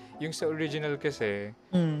parang yung sa original kasi,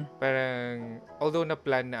 parang although na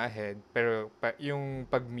plan na ahead, pero yung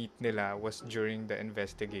pag-meet nila was during the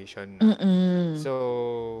investigation na.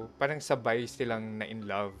 So parang sabay silang na in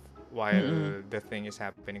love while the thing is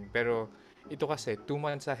happening. Pero ito kasi 2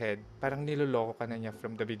 months ahead, parang niloloko ka na niya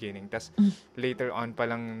from the beginning. Tas later on pa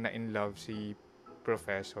lang na in love si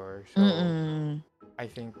Professor. So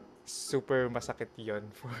I think super masakit yon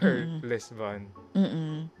for Lisbon.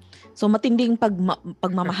 So matinding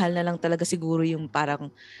pagmamahal na lang talaga siguro yung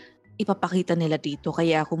parang ipapakita nila dito.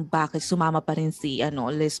 Kaya kung bakit sumama pa rin si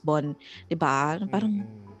Lisbon, 'di ba? Parang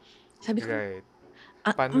sabi ko, right.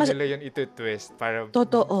 Paano nila yun ito-twist para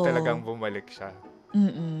talagang bumalik siya?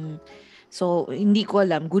 So, hindi ko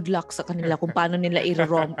alam. Good luck sa kanila kung paano nila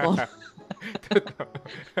i-rom-com.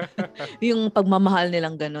 Yung pagmamahal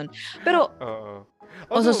nilang ganun. Pero,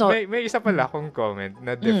 also, may isa pala akong comment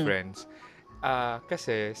na difference.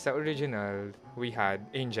 Kasi sa original, we had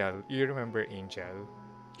Angel. You remember Angel?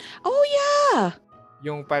 Oh, yeah!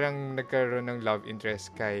 Yung parang nagkaroon ng love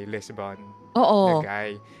interest kay Lisbon. Oo. Na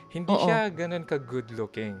guy. Hindi siya ganun ka-good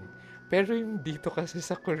looking. Pero yung dito kasi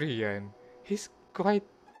sa Korean, he's quite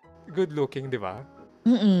good looking, di ba?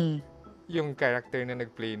 Yung character na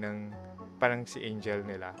nag-play ng parang si Angel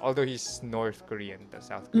nila. Although he's North Korean, ta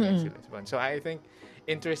South Korean si Lisbon. So I think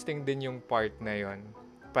interesting din yung part na yon.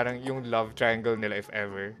 Parang yung love triangle nila if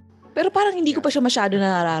ever. Pero parang hindi ko pa siya masyado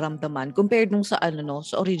na nararamdaman compared nung sa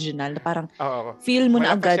sa original na parang feel mo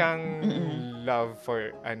na agad. Wala pa siyang love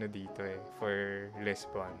for dito for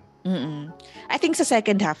Lisbon. I think sa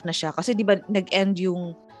second half na siya kasi 'di ba nag-end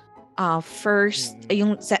yung first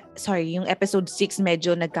yung episode 6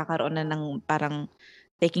 medyo nagkakaroon na ng parang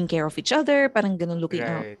taking care of each other, parang ganun looking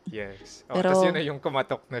out. Right, yes. Pero tapos yun na yung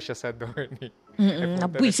kumatok na siya sa door ni.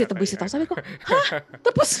 Nabwisit ako. Sabi ko, ha?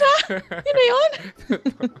 Tapos na? Yun na yun?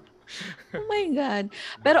 Oh my God.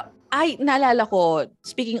 Pero naalala ko,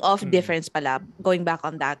 speaking of difference pala, going back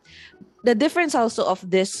on that, the difference also of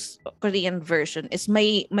this Korean version is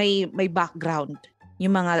may background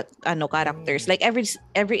yung mga characters. Like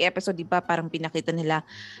every episode, di ba, parang pinakita nila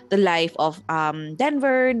the life of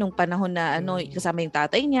Denver nung panahon na kasama yung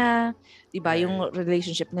tatay niya, di ba, yung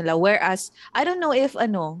relationship nila. Whereas I don't know if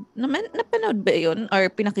napanood ba yun or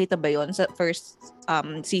pinakita ba yun sa first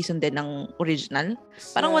season din ng original?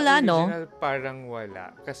 Parang wala, original, parang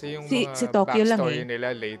wala. Kasi yung mga si Tokyo backstory lang nila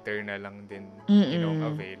later na lang din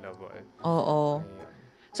available. Oo. Ayun.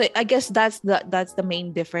 So I guess that's the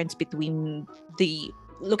main difference between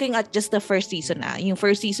looking at just the first season yung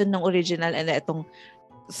first season ng original and itong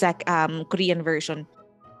Korean version.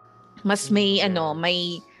 Mas may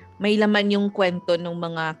may laman yung kwento ng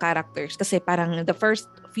mga characters kasi parang the first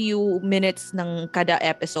few minutes ng kada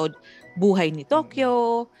episode, buhay ni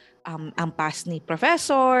Tokyo, ang past ni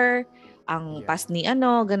Professor, ang past ni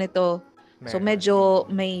ganito. So medyo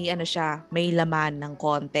may siya, may laman ng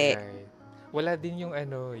konti. Right. Wala din yung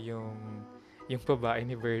yung babae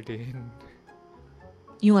ni Berlin.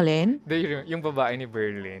 Yung alin? Yung babae ni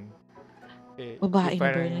Berlin. Babae ni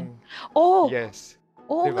parang, Berlin. Oh! Yes.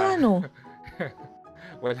 Oo diba? nga, no?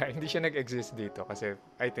 Wala, hindi siya nag-exist dito kasi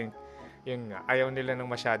I think, yun nga, ayaw nila ng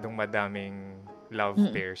masyadong madaming love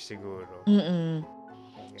pairs siguro.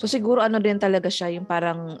 So siguro din talaga siya, yung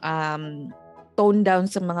parang tone down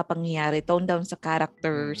sa mga pangyayari, tone down sa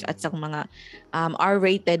characters at sa mga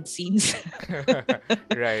R-rated scenes.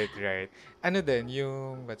 Right. Ano din,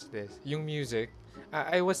 what's this? Yung music,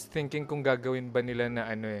 I was thinking kung gagawin ba nila na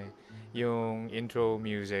yung intro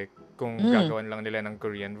music, kung gagawan lang nila ng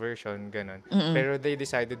Korean version, ganun. Pero they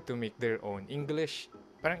decided to make their own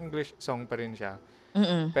parang English song pa rin siya.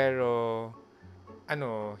 Pero,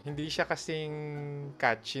 hindi siya kasing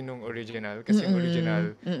catchy nung original. Kasi yung original,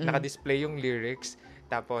 naka-display yung lyrics,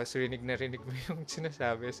 tapos rinig na rinig mo yung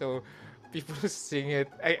sinasabi. So, people sing it.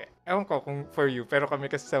 Ewan ko kung for you, pero kami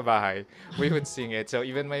kasi sa bahay, we would sing it. So,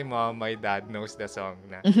 even my mom, my dad knows the song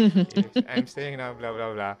na, I'm saying na blah,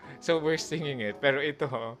 blah, blah. So, we're singing it. Pero ito,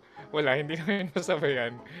 wala, hindi namin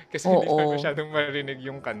masabayan. Kasi hindi naman masyadong marinig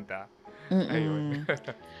yung kanta. Ayun.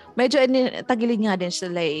 Medyo tagilid nga din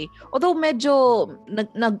sila eh. Although medyo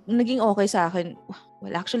naging okay sa akin.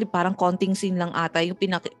 Well, actually parang konting scene lang ata yung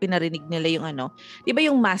pinarinig nila yung Di ba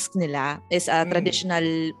yung mask nila is a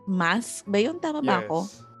traditional mask? Ba yun? Tama ba ako?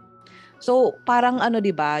 So, parang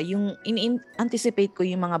di ba, yung anticipate ko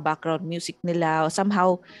yung mga background music nila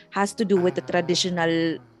somehow has to do with the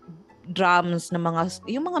traditional drums na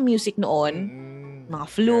yung mga music noon. Mga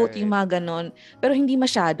flute, yung mga ganon. Pero hindi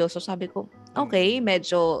masyado. So sabi ko, okay,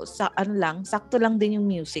 medyo sakto lang din yung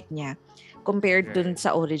music niya compared dun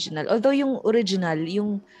sa original. Although yung original,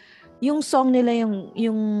 yung song nila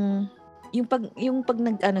yung pag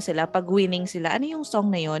sila, pag winning sila. Ano yung song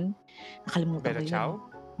na yon? Nakalimutan ko yun.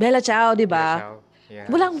 Bella Ciao, di ba? Yes.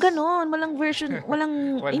 Walang ganon, walang version,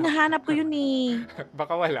 walang inahanap ko yun eh.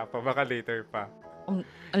 Baka wala pa, baka later pa.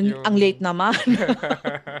 Ang late naman.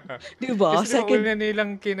 Di ba? Kasi una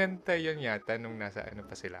nilang kinanta yun yata nung nasa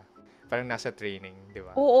pa sila. Parang nasa training, di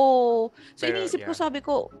ba? Oo. So iniisip ko, sabi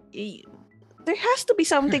ko, there has to be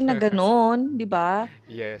something na ganon, di ba?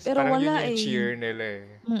 Yes. Pero parang wala yun yung cheer nila eh.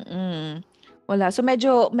 Wala. So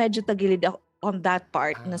medyo tagilid ako on that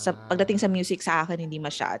part na pagdating sa music sa akin hindi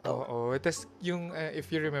masyado. Oo. Tapos yung,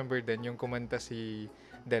 if you remember din, yung kumanta si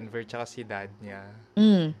Denver tsaka si dad niya.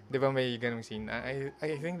 Di ba may ganong scene? I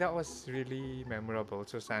think that was really memorable.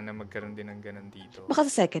 So sana magkaroon din ng ganon dito. Baka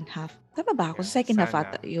sa second half. Tama ba ako? Sa second half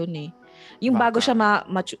ata yun eh. Yung Baka. bago siya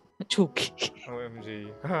machuki.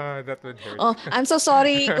 OMG. That would hurt. Oh, I'm so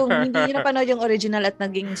sorry kung hindi niyo napanood yung original at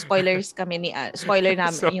naging spoilers kami spoiler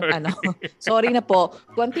namin Sorry. yung Sorry na po.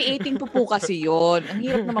 2018 po kasi yun. Ang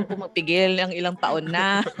hirap naman po magpigil ng ilang taon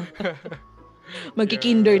na.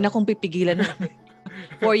 Magkikinder na kung pipigilan namin.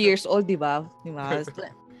 4 years old, di ba?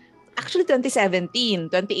 Actually, 2017.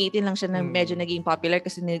 2018 lang siya na medyo naging popular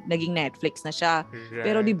kasi naging Netflix na siya. Right.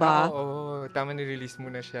 Pero di ba? Oo. Tama, ni-release mo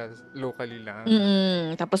na siya locally lang.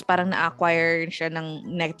 Tapos parang na-acquire siya ng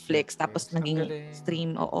Netflix. Tapos naging galing. stream.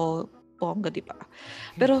 Oo. Bongga, di ba?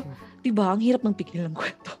 Pero, di ba, ang hirap ng pigil ng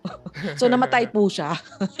kwento. So, namatay po siya.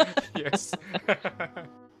 Yes.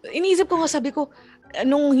 Iniisip ko nga, sabi ko,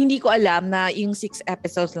 nung hindi ko alam na yung 6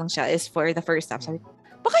 episodes lang siya is for the first half, sabi ko,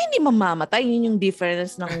 baka hindi mamamatay. Yun yung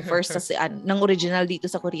difference ng first ng original dito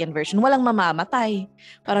sa Korean version. Walang mamamatay.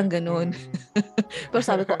 Parang ganun. Pero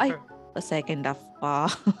sabi ko, ay, the second half pa.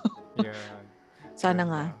 Yeah. Sana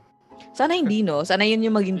nga. Sana hindi, no? Sana yun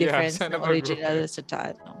yung maging difference ng original sa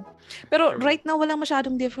chat. No? Pero right now, walang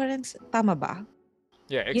masyadong difference. Tama ba?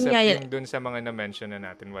 Yeah, except yung dun sa mga na-mention na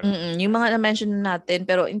natin. Wala. Yung mga na-mention na natin.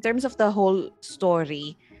 Pero in terms of the whole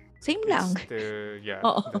story, same lang. The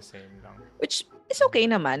same lang. Which is okay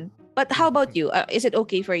naman. But how about you? Is it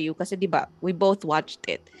okay for you? Kasi diba, we both watched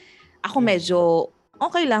it. Ako medyo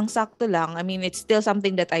okay lang, sakto lang. I mean, it's still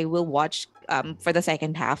something that I will watch for the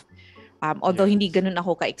second half. Although hindi ganun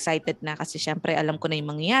ako ka-excited na kasi syempre alam ko na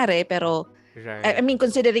yung mangyayari. Pero right. I mean,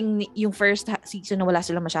 considering yung first season na wala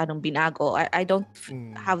sila masyadong binago, I don't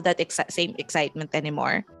have that same excitement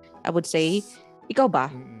anymore. I would say. Ikaw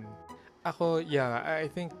ba? Ako, yeah, I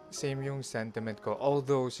think same yung sentiment ko.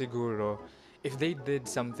 Although siguro, if they did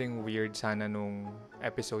something weird sana nung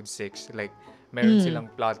episode 6, like meron silang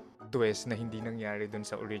plot twist na hindi nangyari dun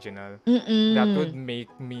sa original, Mm-mm. that would make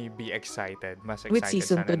me be excited. Mas With excited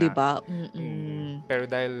season 2, sana di na. ba? Pero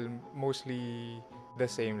dahil mostly the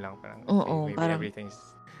same lang, parang Oo, maybe parang, everything's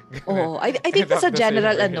oo. I think that's a the same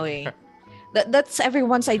general way. That's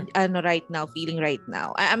everyone's right now, feeling right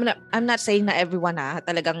now. I'm not saying na everyone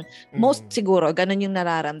talagang most siguro ganun yung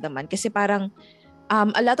nararamdaman kasi parang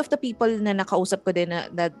a lot of the people na nakausap ko din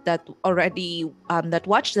that already that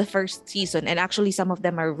watched the first season, and actually some of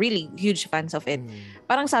them are really huge fans of it.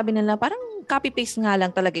 Parang sabi nila parang copy paste nga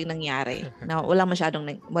lang talaga yung nangyari. Na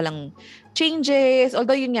walang changes.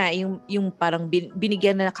 Although yun nga yung parang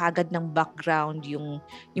binigyan na kagad ng background yung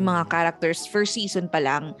mga characters first season pa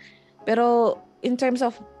lang. Pero in terms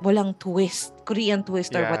of walang twist, Korean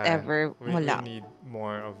twist or whatever, wala. We need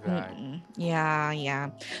more of that. Yeah.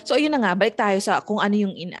 So ayun na nga, balik tayo sa kung ano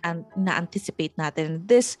yung na-anticipate natin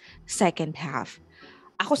this second half.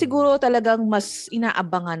 Ako siguro talagang mas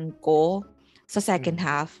inaabangan ko sa second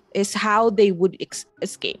half is how they would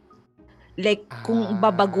escape. Like kung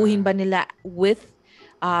babaguhin ba nila with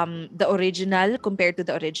the original compared to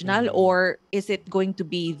the original, or is it going to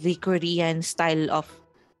be the Korean style of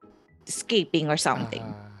escaping or something?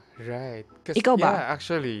 Right. Kasi, ikaw ba? Yeah,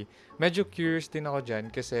 actually, medyo curious din ako dyan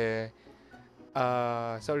kasi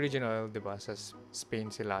sa original, di ba, sa Spain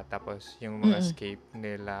sila, tapos yung mga escape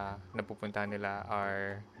nila, napupunta nila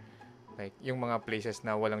are like yung mga places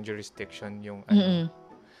na walang jurisdiction, yung ano.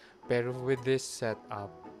 Pero with this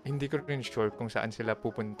setup, hindi ko rin sure kung saan sila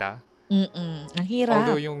pupunta. Ang hirap.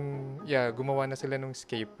 Although gumawa na sila ng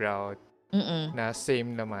escape route na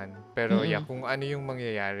same naman. Pero kung ano yung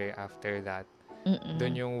mangyayari after that,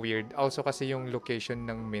 doon yung weird. Also kasi yung location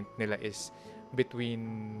ng mint nila is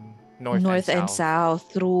between north and south.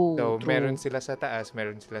 True. So, meron sila sa taas,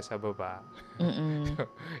 meron sila sa baba. So,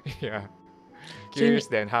 yeah. Curious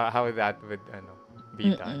then how that would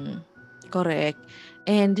be done. Correct.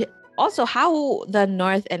 And also how the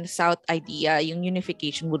north and south idea, yung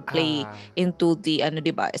unification would play into the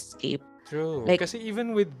diba, escape. True. Like, kasi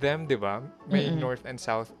even with them, di ba, may north and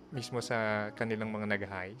south mismo sa kanilang mga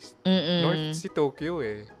nag-heist. North si Tokyo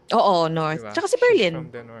eh. Oo, north. Diba? Tsaka si Berlin. She's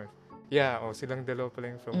from the north. Yeah, silang dalawa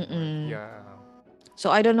pala yung from north. Yeah.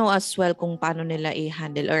 So I don't know as well kung paano nila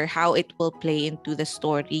i-handle or how it will play into the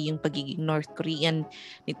story, yung pagiging North Korean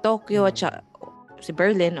ni Tokyo at si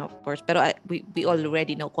Berlin, of course. Pero we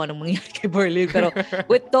already know kung anong mangyari kay Berlin. Pero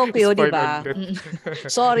with Tokyo, di ba?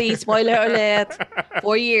 Sorry, spoiler ulit.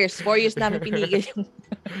 4 years namin pinigil yung...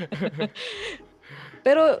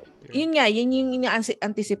 Pero yun nga, yun yung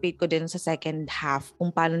anticipate ko din sa second half kung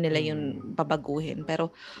paano nila yun babaguhin. Pero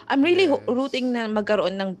I'm really rooting na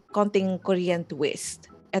magkaroon ng konting Korean twist.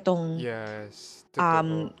 Etong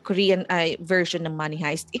Korean version ng Money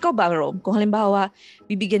Heist. Ikaw ba, Rom? Kung halimbawa,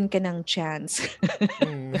 bibigyan ka ng chance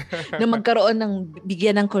na magkaroon ng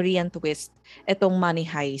bigyan ng Korean twist etong Money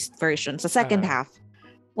Heist version sa second half,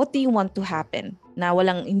 what do you want to happen na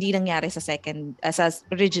hindi nangyari sa sa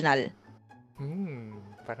original?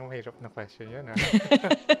 Parang mahirap na question yun.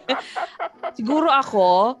 Siguro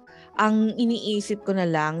ako, ang iniisip ko na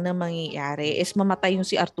lang na mangyayari is mamatay yung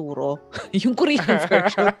si Arturo. Yung Korean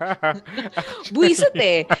version. Buwisit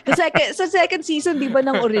eh. Sa second season, di ba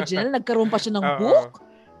ng original, nagkaroon pa siya ng book?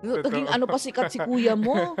 Naging pa sikat si kuya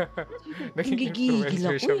mo. Gigigil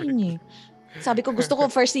ako yun eh. Sabi ko, gusto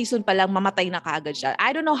ko first season pa lang, mamatay na kaagad siya.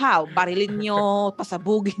 I don't know how. Barilin nyo,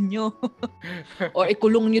 pasabugin nyo. Or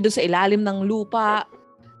ikulong nyo doon sa ilalim ng lupa.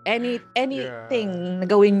 Anything na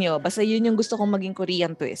gawin nyo. Basta yun yung gusto kong maging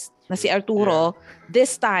Korean twist. Na si Arturo,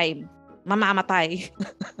 this time, mamamatay.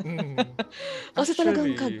 Kasi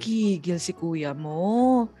talagang kagigil si kuya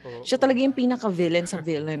mo. Siya talaga yung pinaka-villain sa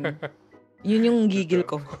villain. Yun yung gigil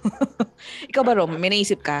ko. Ikaw ba, Rom? May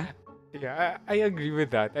naisip ka? Yeah, I agree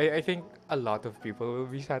with that. I think a lot of people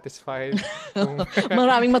will be satisfied.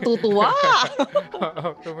 Maraming matutuwa.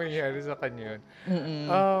 Kung mangyari sa kanya yun.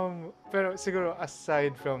 Pero siguro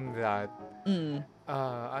aside from that,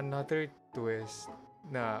 another twist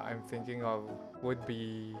na I'm thinking of would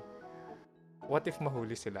be, what if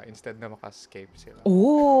mahuli sila instead na maka-escape sila?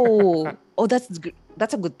 Oh, that's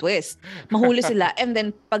a good twist. Mahuli sila and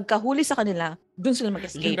then pagkahuli sa kanila, doon sila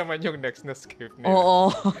mag-escape. Yun naman yung next na escape nila. Oo.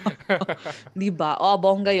 Diba?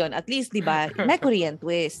 Bongga yun. At least, diba, may Korean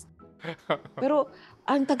twist. Pero,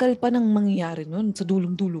 ang tagal pa nang mangyayari nun. Sa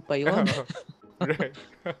dulong-dulo pa yun. Right.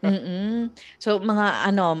 So,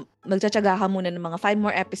 magtsatsaga ka muna ng mga 5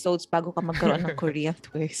 more episodes bago ka magkaroon ng Korean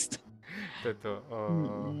twist. Totoo.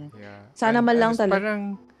 Yeah. Sana man lang talaga.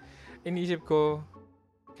 Parang, iniisip ko,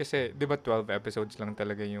 kasi, di ba 12 episodes lang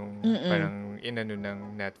talaga yung parang inano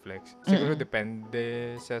ng Netflix. Siguro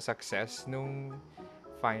depende sa success nung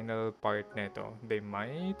final part nito, they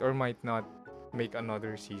might or might not make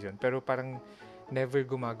another season. Pero parang never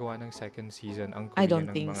gumagawa ng second season ang I Korean don't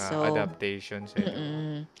ng think mga so. adaptations. Di ba?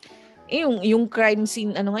 Yung crime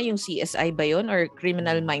scene, ano nga, yung CSI ba yun? Or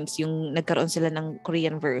Criminal Minds, yung nagkaroon sila ng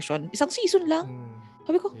Korean version. Isang season lang.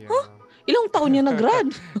 Sabi ko, ilang taon niya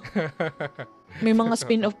nag-run? May mga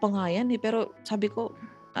spin-off pa nga yan eh. Pero sabi ko,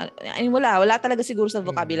 wala talaga siguro sa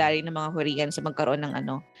vocabulary ng mga Korean sa magkaroon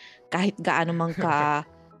ng kahit gaano mang ka,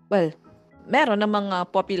 well, meron ng mga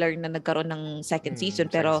popular na nagkaroon ng second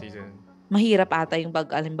season, pero mahirap ata yung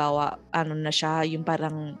alimbawa, na siya, yung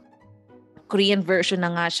parang Korean version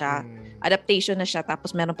na nga siya, adaptation na siya,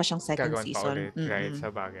 tapos meron pa siyang second Gagawan season. pa ulit, right? Sa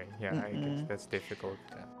bagay. Yeah, I guess that's difficult.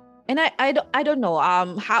 And I don't know,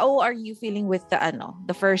 how are you feeling with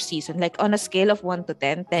the first season? Like on a scale of 1 to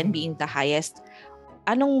 10, 10 being the highest,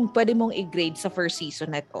 anong pwede mong i-grade sa first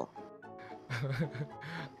season na ito?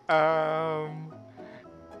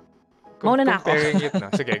 Mauna na ako. Comparing it na.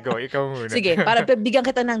 Sige, go. Ikaw muna. Sige, para bigyan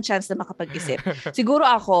kita ng chance na makapag-isip. Siguro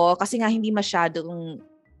ako, kasi nga hindi masyadong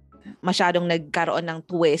nagkaroon ng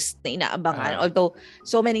twist na inaabangan. Although,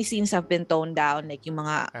 so many scenes have been toned down, like yung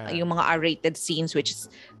mga R-rated scenes, which is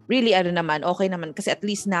really, okay naman. Kasi at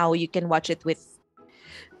least now, you can watch it with,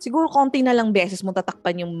 siguro konti na lang beses mo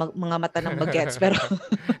tatakpan yung mga mata ng bagets. Pero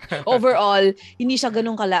overall, hindi siya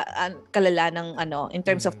ganun kalala ng in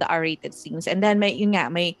terms of the R-rated scenes. And then may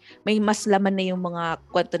mas laman na yung mga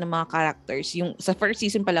kwento ng mga characters. Yung sa first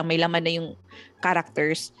season pa lang may laman na yung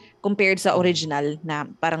characters compared sa original na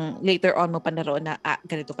parang later on mo pa naroon na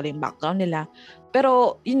ganito pala yung background nila.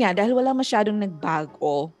 Pero yun nga, dahil wala masyadong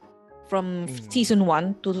nagbago from season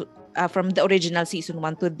 1 to from the original season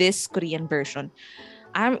 1 to this Korean version,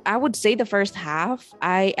 I would say the first half,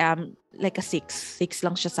 I am like a 6. 6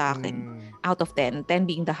 lang siya sa akin. Out of 10. 10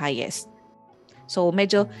 being the highest. So,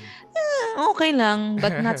 medyo, okay lang,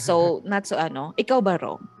 but not so Ikaw ba,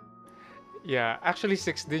 Rom? Yeah, actually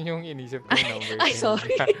 6 din yung inisip ko number. Ay,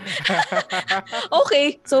 sorry.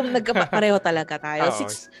 Okay, so nagpareho talaga tayo.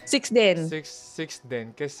 6 din. 6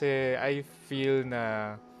 din. Kasi I feel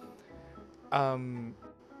na,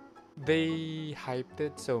 they hyped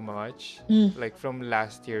it so much, like from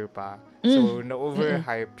last year pa. So,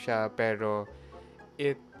 na-overhype siya, pero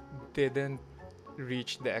it didn't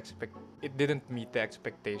meet the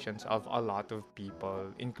expectations of a lot of people,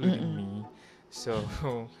 including me. So,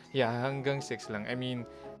 yeah, hanggang 6 lang. I mean,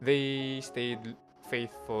 they stayed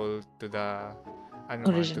faithful to the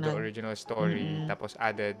original story, tapos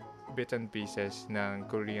added bits and pieces ng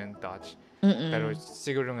Korean touch. Pero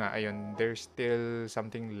siguro nga, ayun, there's still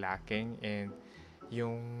something lacking in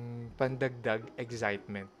yung pandagdag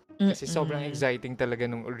excitement. Kasi sobrang exciting talaga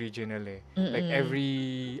nung original eh. Like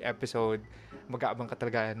every episode, mag-aabang ka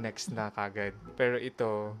talaga next na kagad. Pero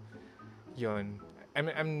ito, yun.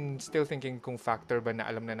 I'm still thinking kung factor ba na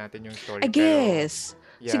alam na natin yung story. I guess.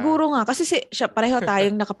 Yeah. Siguro nga. Kasi pareho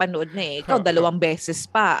tayong nakapanood na eh. Ikaw, 2 beses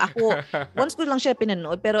pa. Ako, once ko lang siya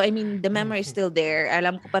pinanood. Pero I mean, the memory is still there.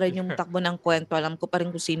 Alam ko pa rin yung takbo ng kwento. Alam ko pa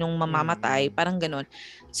rin kung sinong mamamatay. Parang ganun.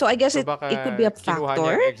 So, I guess it could be a factor.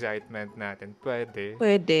 Kinuha niya excitement natin. Pwede.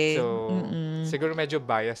 So, siguro medyo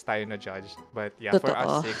biased tayo na judge. But yeah, Totoo.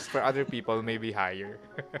 For us 6. For other people, maybe higher.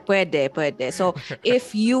 Pwede. So,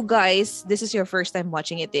 if you guys, this is your first time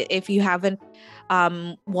watching it, if you haven't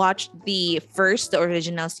watched the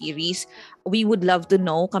original series, we would love to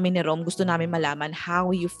know, kami ni Rom, gusto namin malaman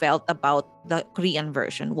how you felt about the Korean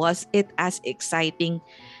version. Was it as exciting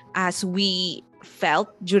as we felt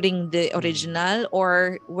during the original,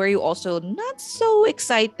 or were you also not so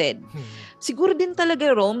excited? Siguro din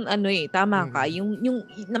talaga, Rom, tama ka, yung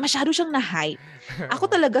na masyado siyang na-hype. Ako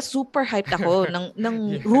talaga super hyped ako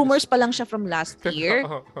ng rumors pa lang siya from last year.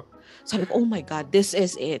 Sabi ko, oh my God, this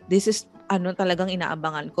is it. This is talagang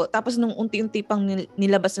inaabangan ko. Tapos nung unti-unti pang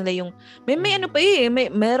nilabas nila yung may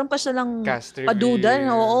meron pa silang paduda.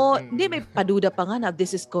 Oo, hindi, may paduda pa nga na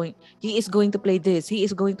he is going to play this. He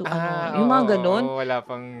is going to yung mga ganun.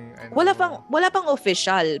 Wala pang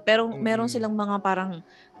official, pero meron silang mga parang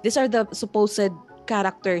these are the supposed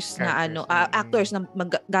characters na actors na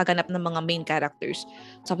gaganap ng mga main characters.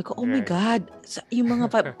 Sabi ko, oh my God, yung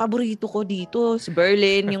mga paborito ko dito, si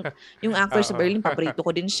Berlin, yung actor si Berlin, paborito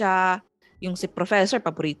ko din siya. Yung si Professor,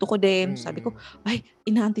 paborito ko din. Sabi ko, ay,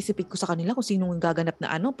 ina-anticipate ko sa kanila kung sinong gaganap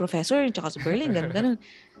na Professor, tsaka si Berlin, ganun.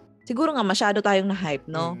 Siguro nga, masyado tayong na-hype,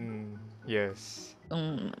 no? Yes.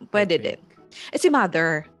 Pwede din. Si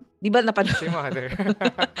Mother, di ba napanood? Si Mother.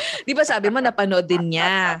 Di ba sabi mo, napanood din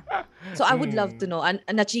niya? So, I would love to know,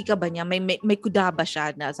 na-chika ba niya? May kuda ba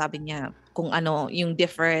siya na sabi niya kung yung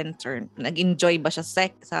difference, or nag-enjoy ba siya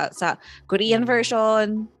sa Korean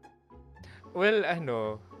version? Well,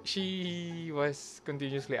 she was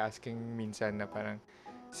continuously asking minsan na parang,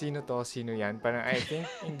 sino to, sino yan? Parang I think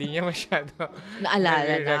hindi niya masyado Naalala na.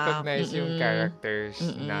 nare-recognize yung characters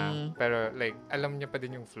na, pero like, alam niya pa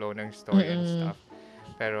din yung flow ng story and stuff.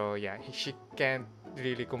 Pero yeah, she can't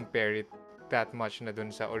really compare it that much na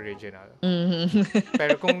dun sa original.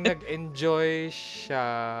 Pero kung nag-enjoy siya,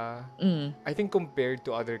 I think compared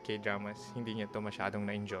to other K-dramas, hindi niya to masyadong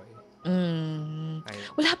na-enjoy.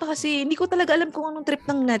 Wala pa kasi, hindi ko talaga alam kung anong trip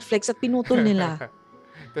ng Netflix at pinutol nila.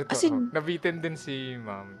 Totoo. As in, nabitin din si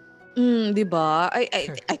ma'am. di ba?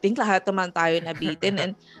 I think lahat naman tayo nabitin.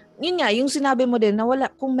 And yun nga, yung sinabi mo din na wala,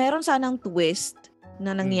 kung meron sanang twist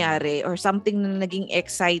na nangyari or something na naging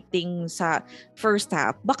exciting sa first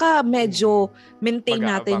half, baka medyo maintain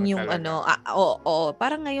natin yung talaga.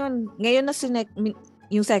 parang ngayon na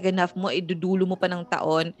yung second half mo, idudulo mo pa ng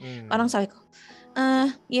taon, parang sabi ko,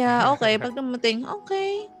 yeah, okay, pag dumating,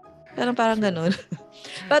 okay. Parang ganun.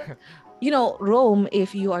 But, Rome,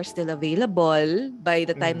 if you are still available by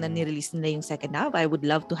the time na nirelease nila yung second half, I would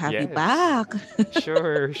love to have you back.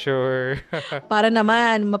 Sure. Para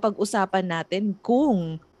naman mapag-usapan natin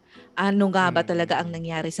kung ano nga ba talaga ang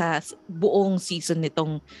nangyari sa buong season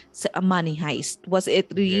nitong Money Heist. Was it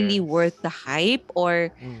really worth the hype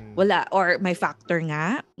or wala? Or may factor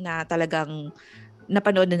nga na talagang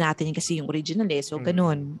napanood na natin kasi yung original So,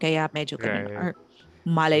 ganun. Kaya medyo ganun. Right. Or,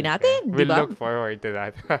 malay natin, di We'll ba? look forward to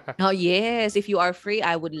that. Oh, yes. If you are free,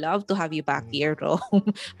 I would love to have you back here, Rome.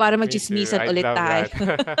 Para magchismisan ulit tayo.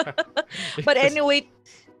 But anyway,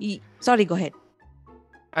 sorry, go ahead.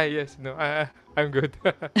 Yes, no. I'm good.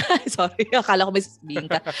 Sorry, akala ko may sasabihin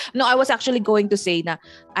ka. No, I was actually going to say na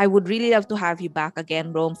I would really love to have you back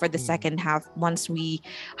again, Rome, for the second half once we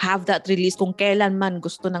have that release. Kung kailan man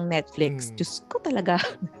gusto ng Netflix. Diyos ko talaga.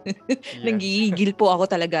 Nanggigigil po ako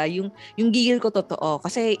talaga. Yung gigil ko totoo.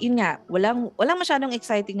 Kasi yun nga, walang masyadong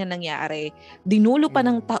exciting na nangyari. Dinulo pa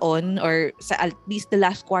ng taon or sa at least the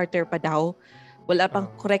last quarter pa daw. Wala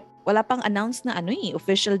pang announce na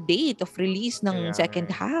official date of release ng second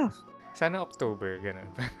half. Sana October, ganun.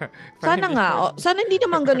 Sana nga. Sana hindi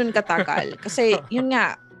naman ganun katagal. Kasi yun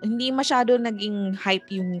nga, hindi masyado naging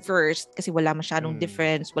hype yung first kasi wala masyadong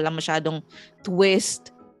difference, wala masyadong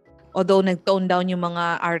twist. Although nag-tone down yung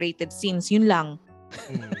mga R-rated scenes, yun lang.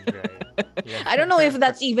 Right. Yeah. I don't know if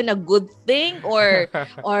that's even a good thing or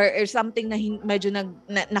something na medyo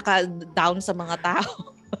naka-down sa mga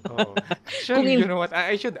tao. Actually, you know what?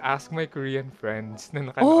 I should ask my Korean friends na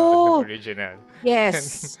nakanood ng original.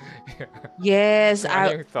 Yes. Yes.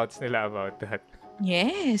 Ano yung thoughts nila about that?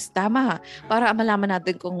 Yes, tama. Para malaman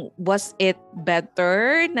natin kung was it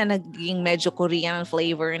better na naging medyo Korean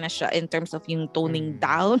flavor na siya in terms of yung toning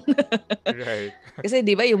down. Right. Kasi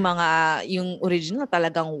di ba yung original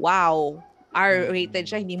talagang wow.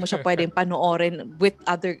 R-rated siya, hindi mo siya pwedeng panoorin with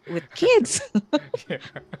kids.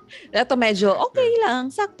 Ito medyo okay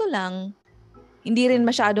lang, sakto lang. Hindi rin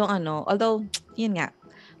masyadong although, yun nga,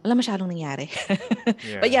 wala masyadong nangyari.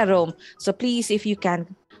 But yeah, Rome, so please, if you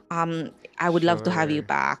can, I would love to have you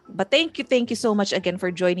back. But thank you so much again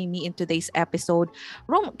for joining me in today's episode.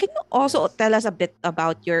 Rome, can you also tell us a bit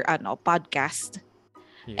about your podcast?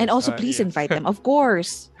 Yes. And also please invite them, of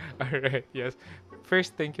course. All right, yes.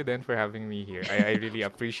 First, thank you then for having me here. I really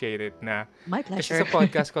appreciate it na. My pleasure. Kasi sa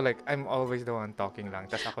podcast ko, like, I'm always the one talking lang.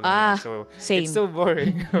 Tas ako lang. So, same. It's so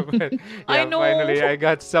boring. But yeah, I know. finally, I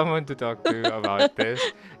got someone to talk to about this.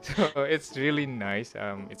 So, it's really nice.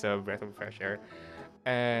 It's a breath of fresh air.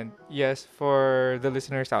 And yes, for the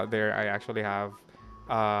listeners out there, I actually have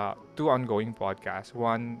 2 ongoing podcasts.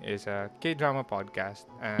 One is a K-drama podcast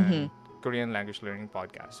and Korean language learning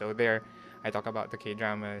podcast. So there, I talk about the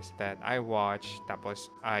K-dramas that I watch, tapos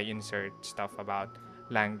I insert stuff about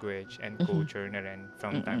language and culture na rin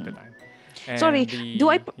from time to time. And sorry,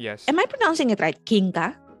 yes. Am I pronouncing it right?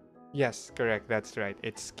 Kinka? Yes, correct. That's right.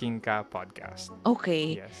 It's Kinka Podcast.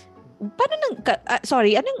 Okay. Yes. Paano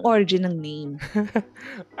sorry, anong origin ng name?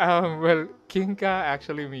 Well, Kinka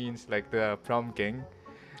actually means like the prom king.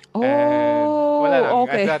 Oh, and wala lang.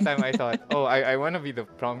 okay. At that time, I thought, I want to be the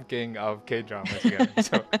prom king of K-dramas.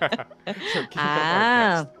 So Kinka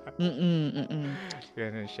Podcast.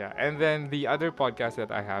 Ganun siya. And then the other podcast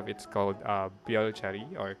that I have, it's called Byolchari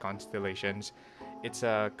or Constellations. It's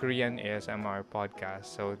a Korean ASMR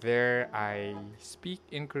podcast. So there I speak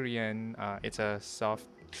in Korean. It's a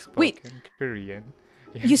soft-spoken Korean.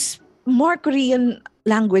 Yeah. You more Korean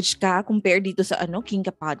language ka compared dito sa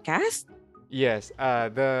Kinka Podcast? Yes,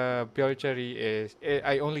 the Byeolchari is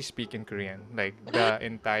I only speak in Korean. Like the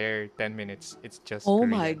entire 10 minutes, it's just Oh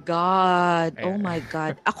my Korean. God. Oh Yeah. my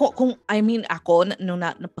God. Ako, nung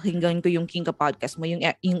napakinggan ko yung Kinka podcast mo, yung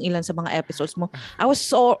ilan sa mga episodes mo, I was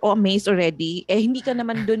so amazed already. Hindi ka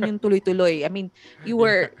naman dun yung tuloy-tuloy. You Yeah.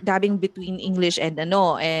 were dabbing between English and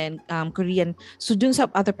Korean. So dun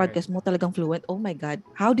sa other Right. podcast mo talagang fluent. Oh my God.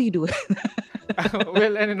 How do you do it?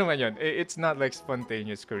 Well, ano naman yun, it's not like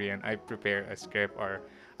spontaneous Korean. I prepare a script or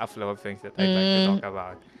a flow of things that I'd like to talk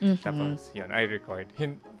about. Tapos, yun, I record.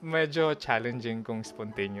 Medyo challenging kung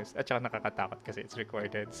spontaneous at saka nakakatakot kasi it's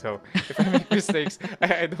recorded. So, if I make mistakes,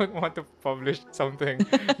 I don't want to publish something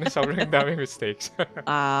na sobrang daming mistakes.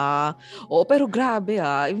 Pero grabe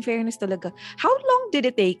In fairness talaga. How long did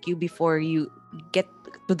it take you before you get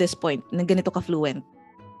to this point na ganito ka fluent?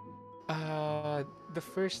 The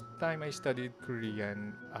first time I studied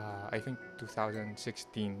Korean, I think 2016.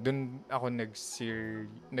 Doon ako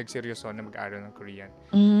nagseryoso na mag-aral ng Korean.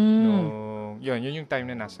 No, yun yung time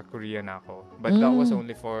na nasa Korea na ako. But that was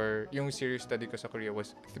only for, yung serious study ko sa Korea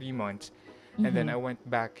was 3 months. And then I went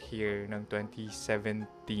back here ng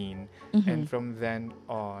 2017. And from then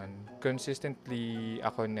on, consistently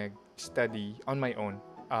ako nag-study on my own.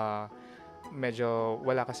 Medyo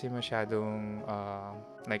wala kasi masyadong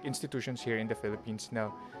like institutions here in the Philippines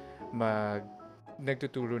na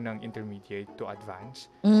nagtuturo ng intermediate to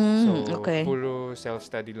advanced. So, okay. puro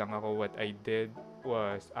self-study lang ako. What I did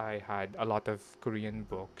was I had a lot of Korean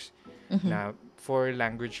books na for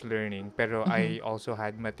language learning. Pero I also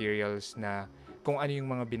had materials na kung ano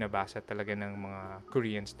yung mga binabasa talaga ng mga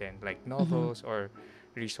Koreans din. Like novels or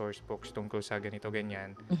resource books tungkol sa ganito,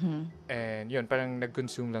 ganyan. And yun, parang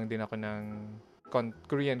nag-consume lang din ako ng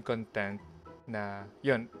Korean content na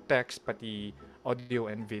yun, text pati audio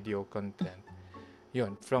and video content.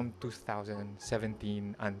 Yun, from 2017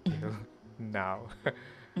 until now.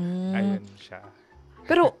 Ayun siya.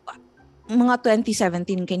 Pero mga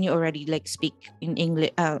 2017, can you already like speak in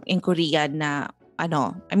English, in Korean na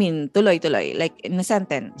tuloy-tuloy, like in a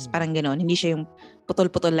sentence, parang gano'n. Hindi siya yung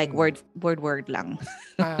putol-putol like word lang.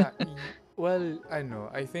 Well,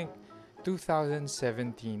 I think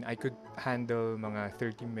 2017, I could handle mga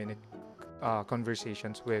 30-minute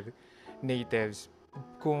conversations with natives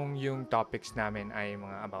kung yung topics namin ay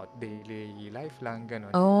mga about daily life lang,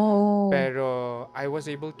 gano'n. Oh. Pero I was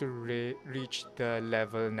able to reach the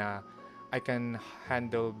level na I can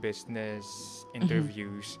handle business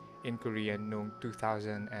interviews in Korean noong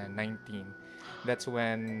 2019. That's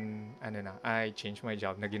when I changed my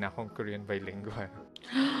job. Naging akong Korean bilingual.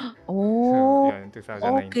 Oh. So, yun,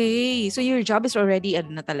 2019. Okay. So your job is already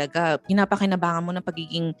na talaga. Pinapakinabangan mo ng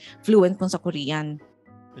pagiging fluent mo sa Korean.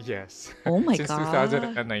 Yes. Oh my Since God.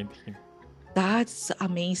 2019. That's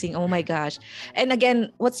amazing. Oh my gosh. And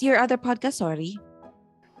again, what's your other podcast? Sorry.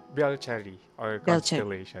 Byeolchari or Byeolchari.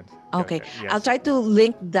 Constellations. Okay. Byeolchari, yes. I'll try to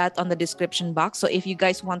link that on the description box. So if you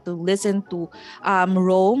guys want to listen to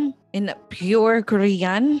Rome in pure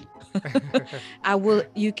Korean,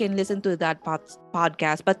 you can listen to that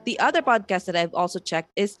podcast. But the other podcast that I've also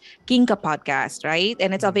checked is Kinka Podcast, right?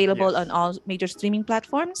 And it's available yes. on all major streaming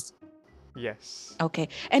platforms. Yes. Okay.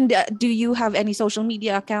 And do you have any social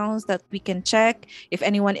media accounts that we can check if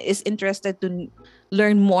anyone is interested to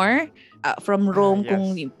learn more from Rome, yes.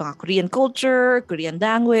 kung yung mga Korean culture, Korean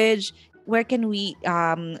language? Where can we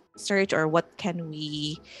search, or what can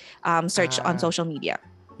we search on social media?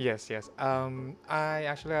 Yes. I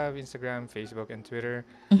actually have Instagram, Facebook, and Twitter.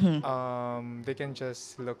 They can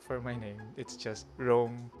just look for my name. It's just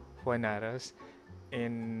Rome Juanaras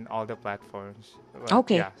in all the platforms.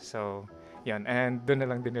 Okay. Yeah, so yan. And doon na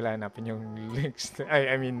lang din nila hanapin yung links.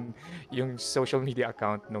 I mean, yung social media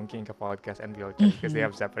account nung Kinka Podcast and Byeolchari because they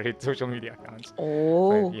have separate social media accounts.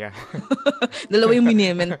 Oh. But, yeah. Dalawa yung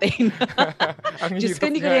mini-maintain. Ang Diyos ko,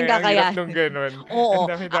 hindi ko hirap rin nga, ang hirap kakayanin. nung ganun. Oo. Ang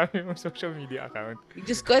dami-dami yung social media account.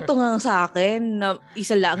 Diyos ko, ito nga sa akin, na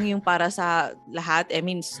isa lang yung para sa lahat. I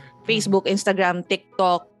mean, Facebook, Instagram,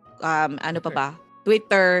 TikTok, ano pa ba?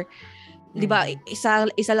 Twitter. Di ba, isa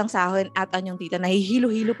lang sa akin at anyong tita,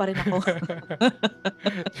 nahihilo-hilo pa rin ako.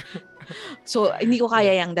 So, hindi ko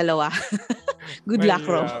kaya yung dalawa. Good luck,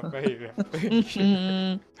 Rome. Mahirap.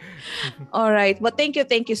 All right. But thank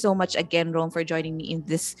you so much again, Rome, for joining me in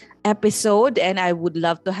this episode. And I would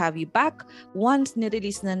love to have you back once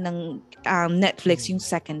nirelease na ng Netflix yung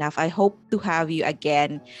second half. I hope to have you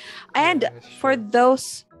again. And Yeah, for sure.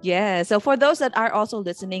 those... Yeah, so for those that are also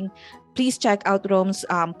listening, please check out Rome's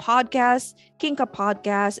podcast, Kinka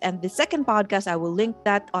Podcast, and the second podcast, I will link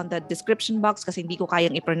that on the description box kasi hindi ko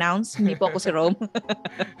kayang i-pronounce. Hindi po ako si Rome.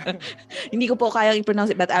 Hindi ko po kayang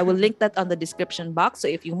i-pronounce it, but I will link that on the description box. So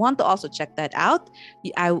if you want to also check that out,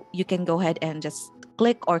 you can go ahead and just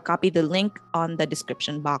click or copy the link on the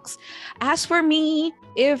description box. As for me,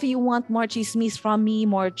 if you want more chismis from me,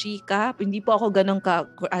 more chika, hindi po ako ganun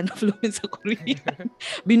fluent sa Korean.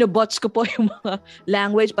 Binabotch ko po yung mga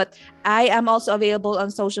language, but I am also available on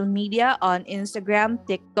social media, on Instagram,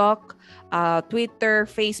 TikTok, Twitter,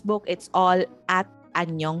 Facebook. It's all at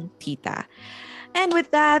Anyong Tita. And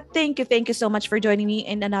with that, thank you so much for joining me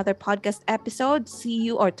in another podcast episode. See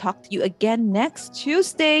you or talk to you again next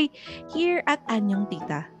Tuesday here at Anyong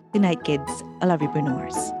Tita. Good night, kids. I love you,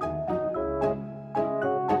 Brunoers.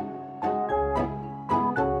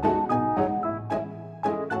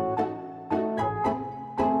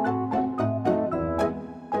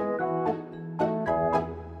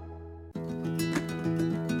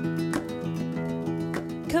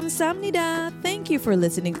 Kamsahamnida! Thank you for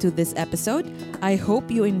listening to this episode. I hope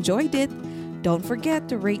you enjoyed it. Don't forget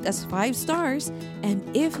to rate us 5 stars. And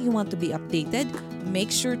if you want to be updated, make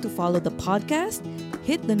sure to follow the podcast,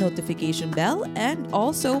 hit the notification bell, and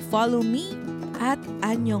also follow me at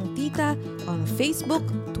Anyong Tita on Facebook,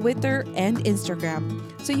 Twitter, and Instagram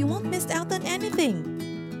so you won't miss out on anything.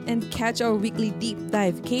 And catch our weekly deep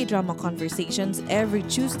dive K-drama conversations every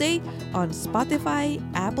Tuesday on Spotify,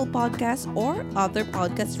 Apple Podcasts, or other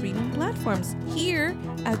podcast streaming platforms here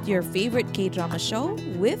at your favorite K-drama show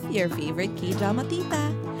with your favorite K-drama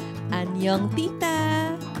tita. Anyong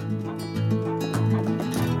Tita!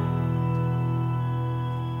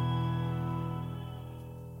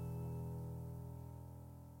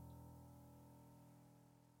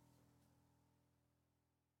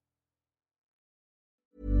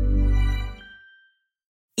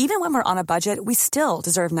 Even when we're on a budget, we still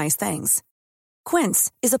deserve nice things.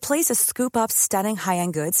 Quince is a place to scoop up stunning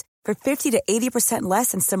high-end goods for 50 to 80%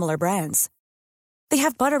 less than similar brands. They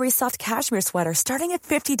have buttery soft cashmere sweaters starting at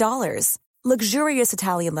 $50, luxurious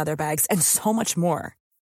Italian leather bags, and so much more.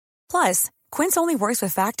 Plus, Quince only works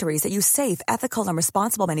with factories that use safe, ethical, and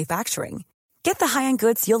responsible manufacturing. Get the high-end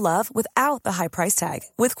goods you'll love without the high price tag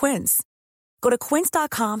with Quince. Go to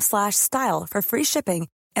quince.com/style for free shipping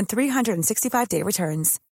and 365-day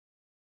returns.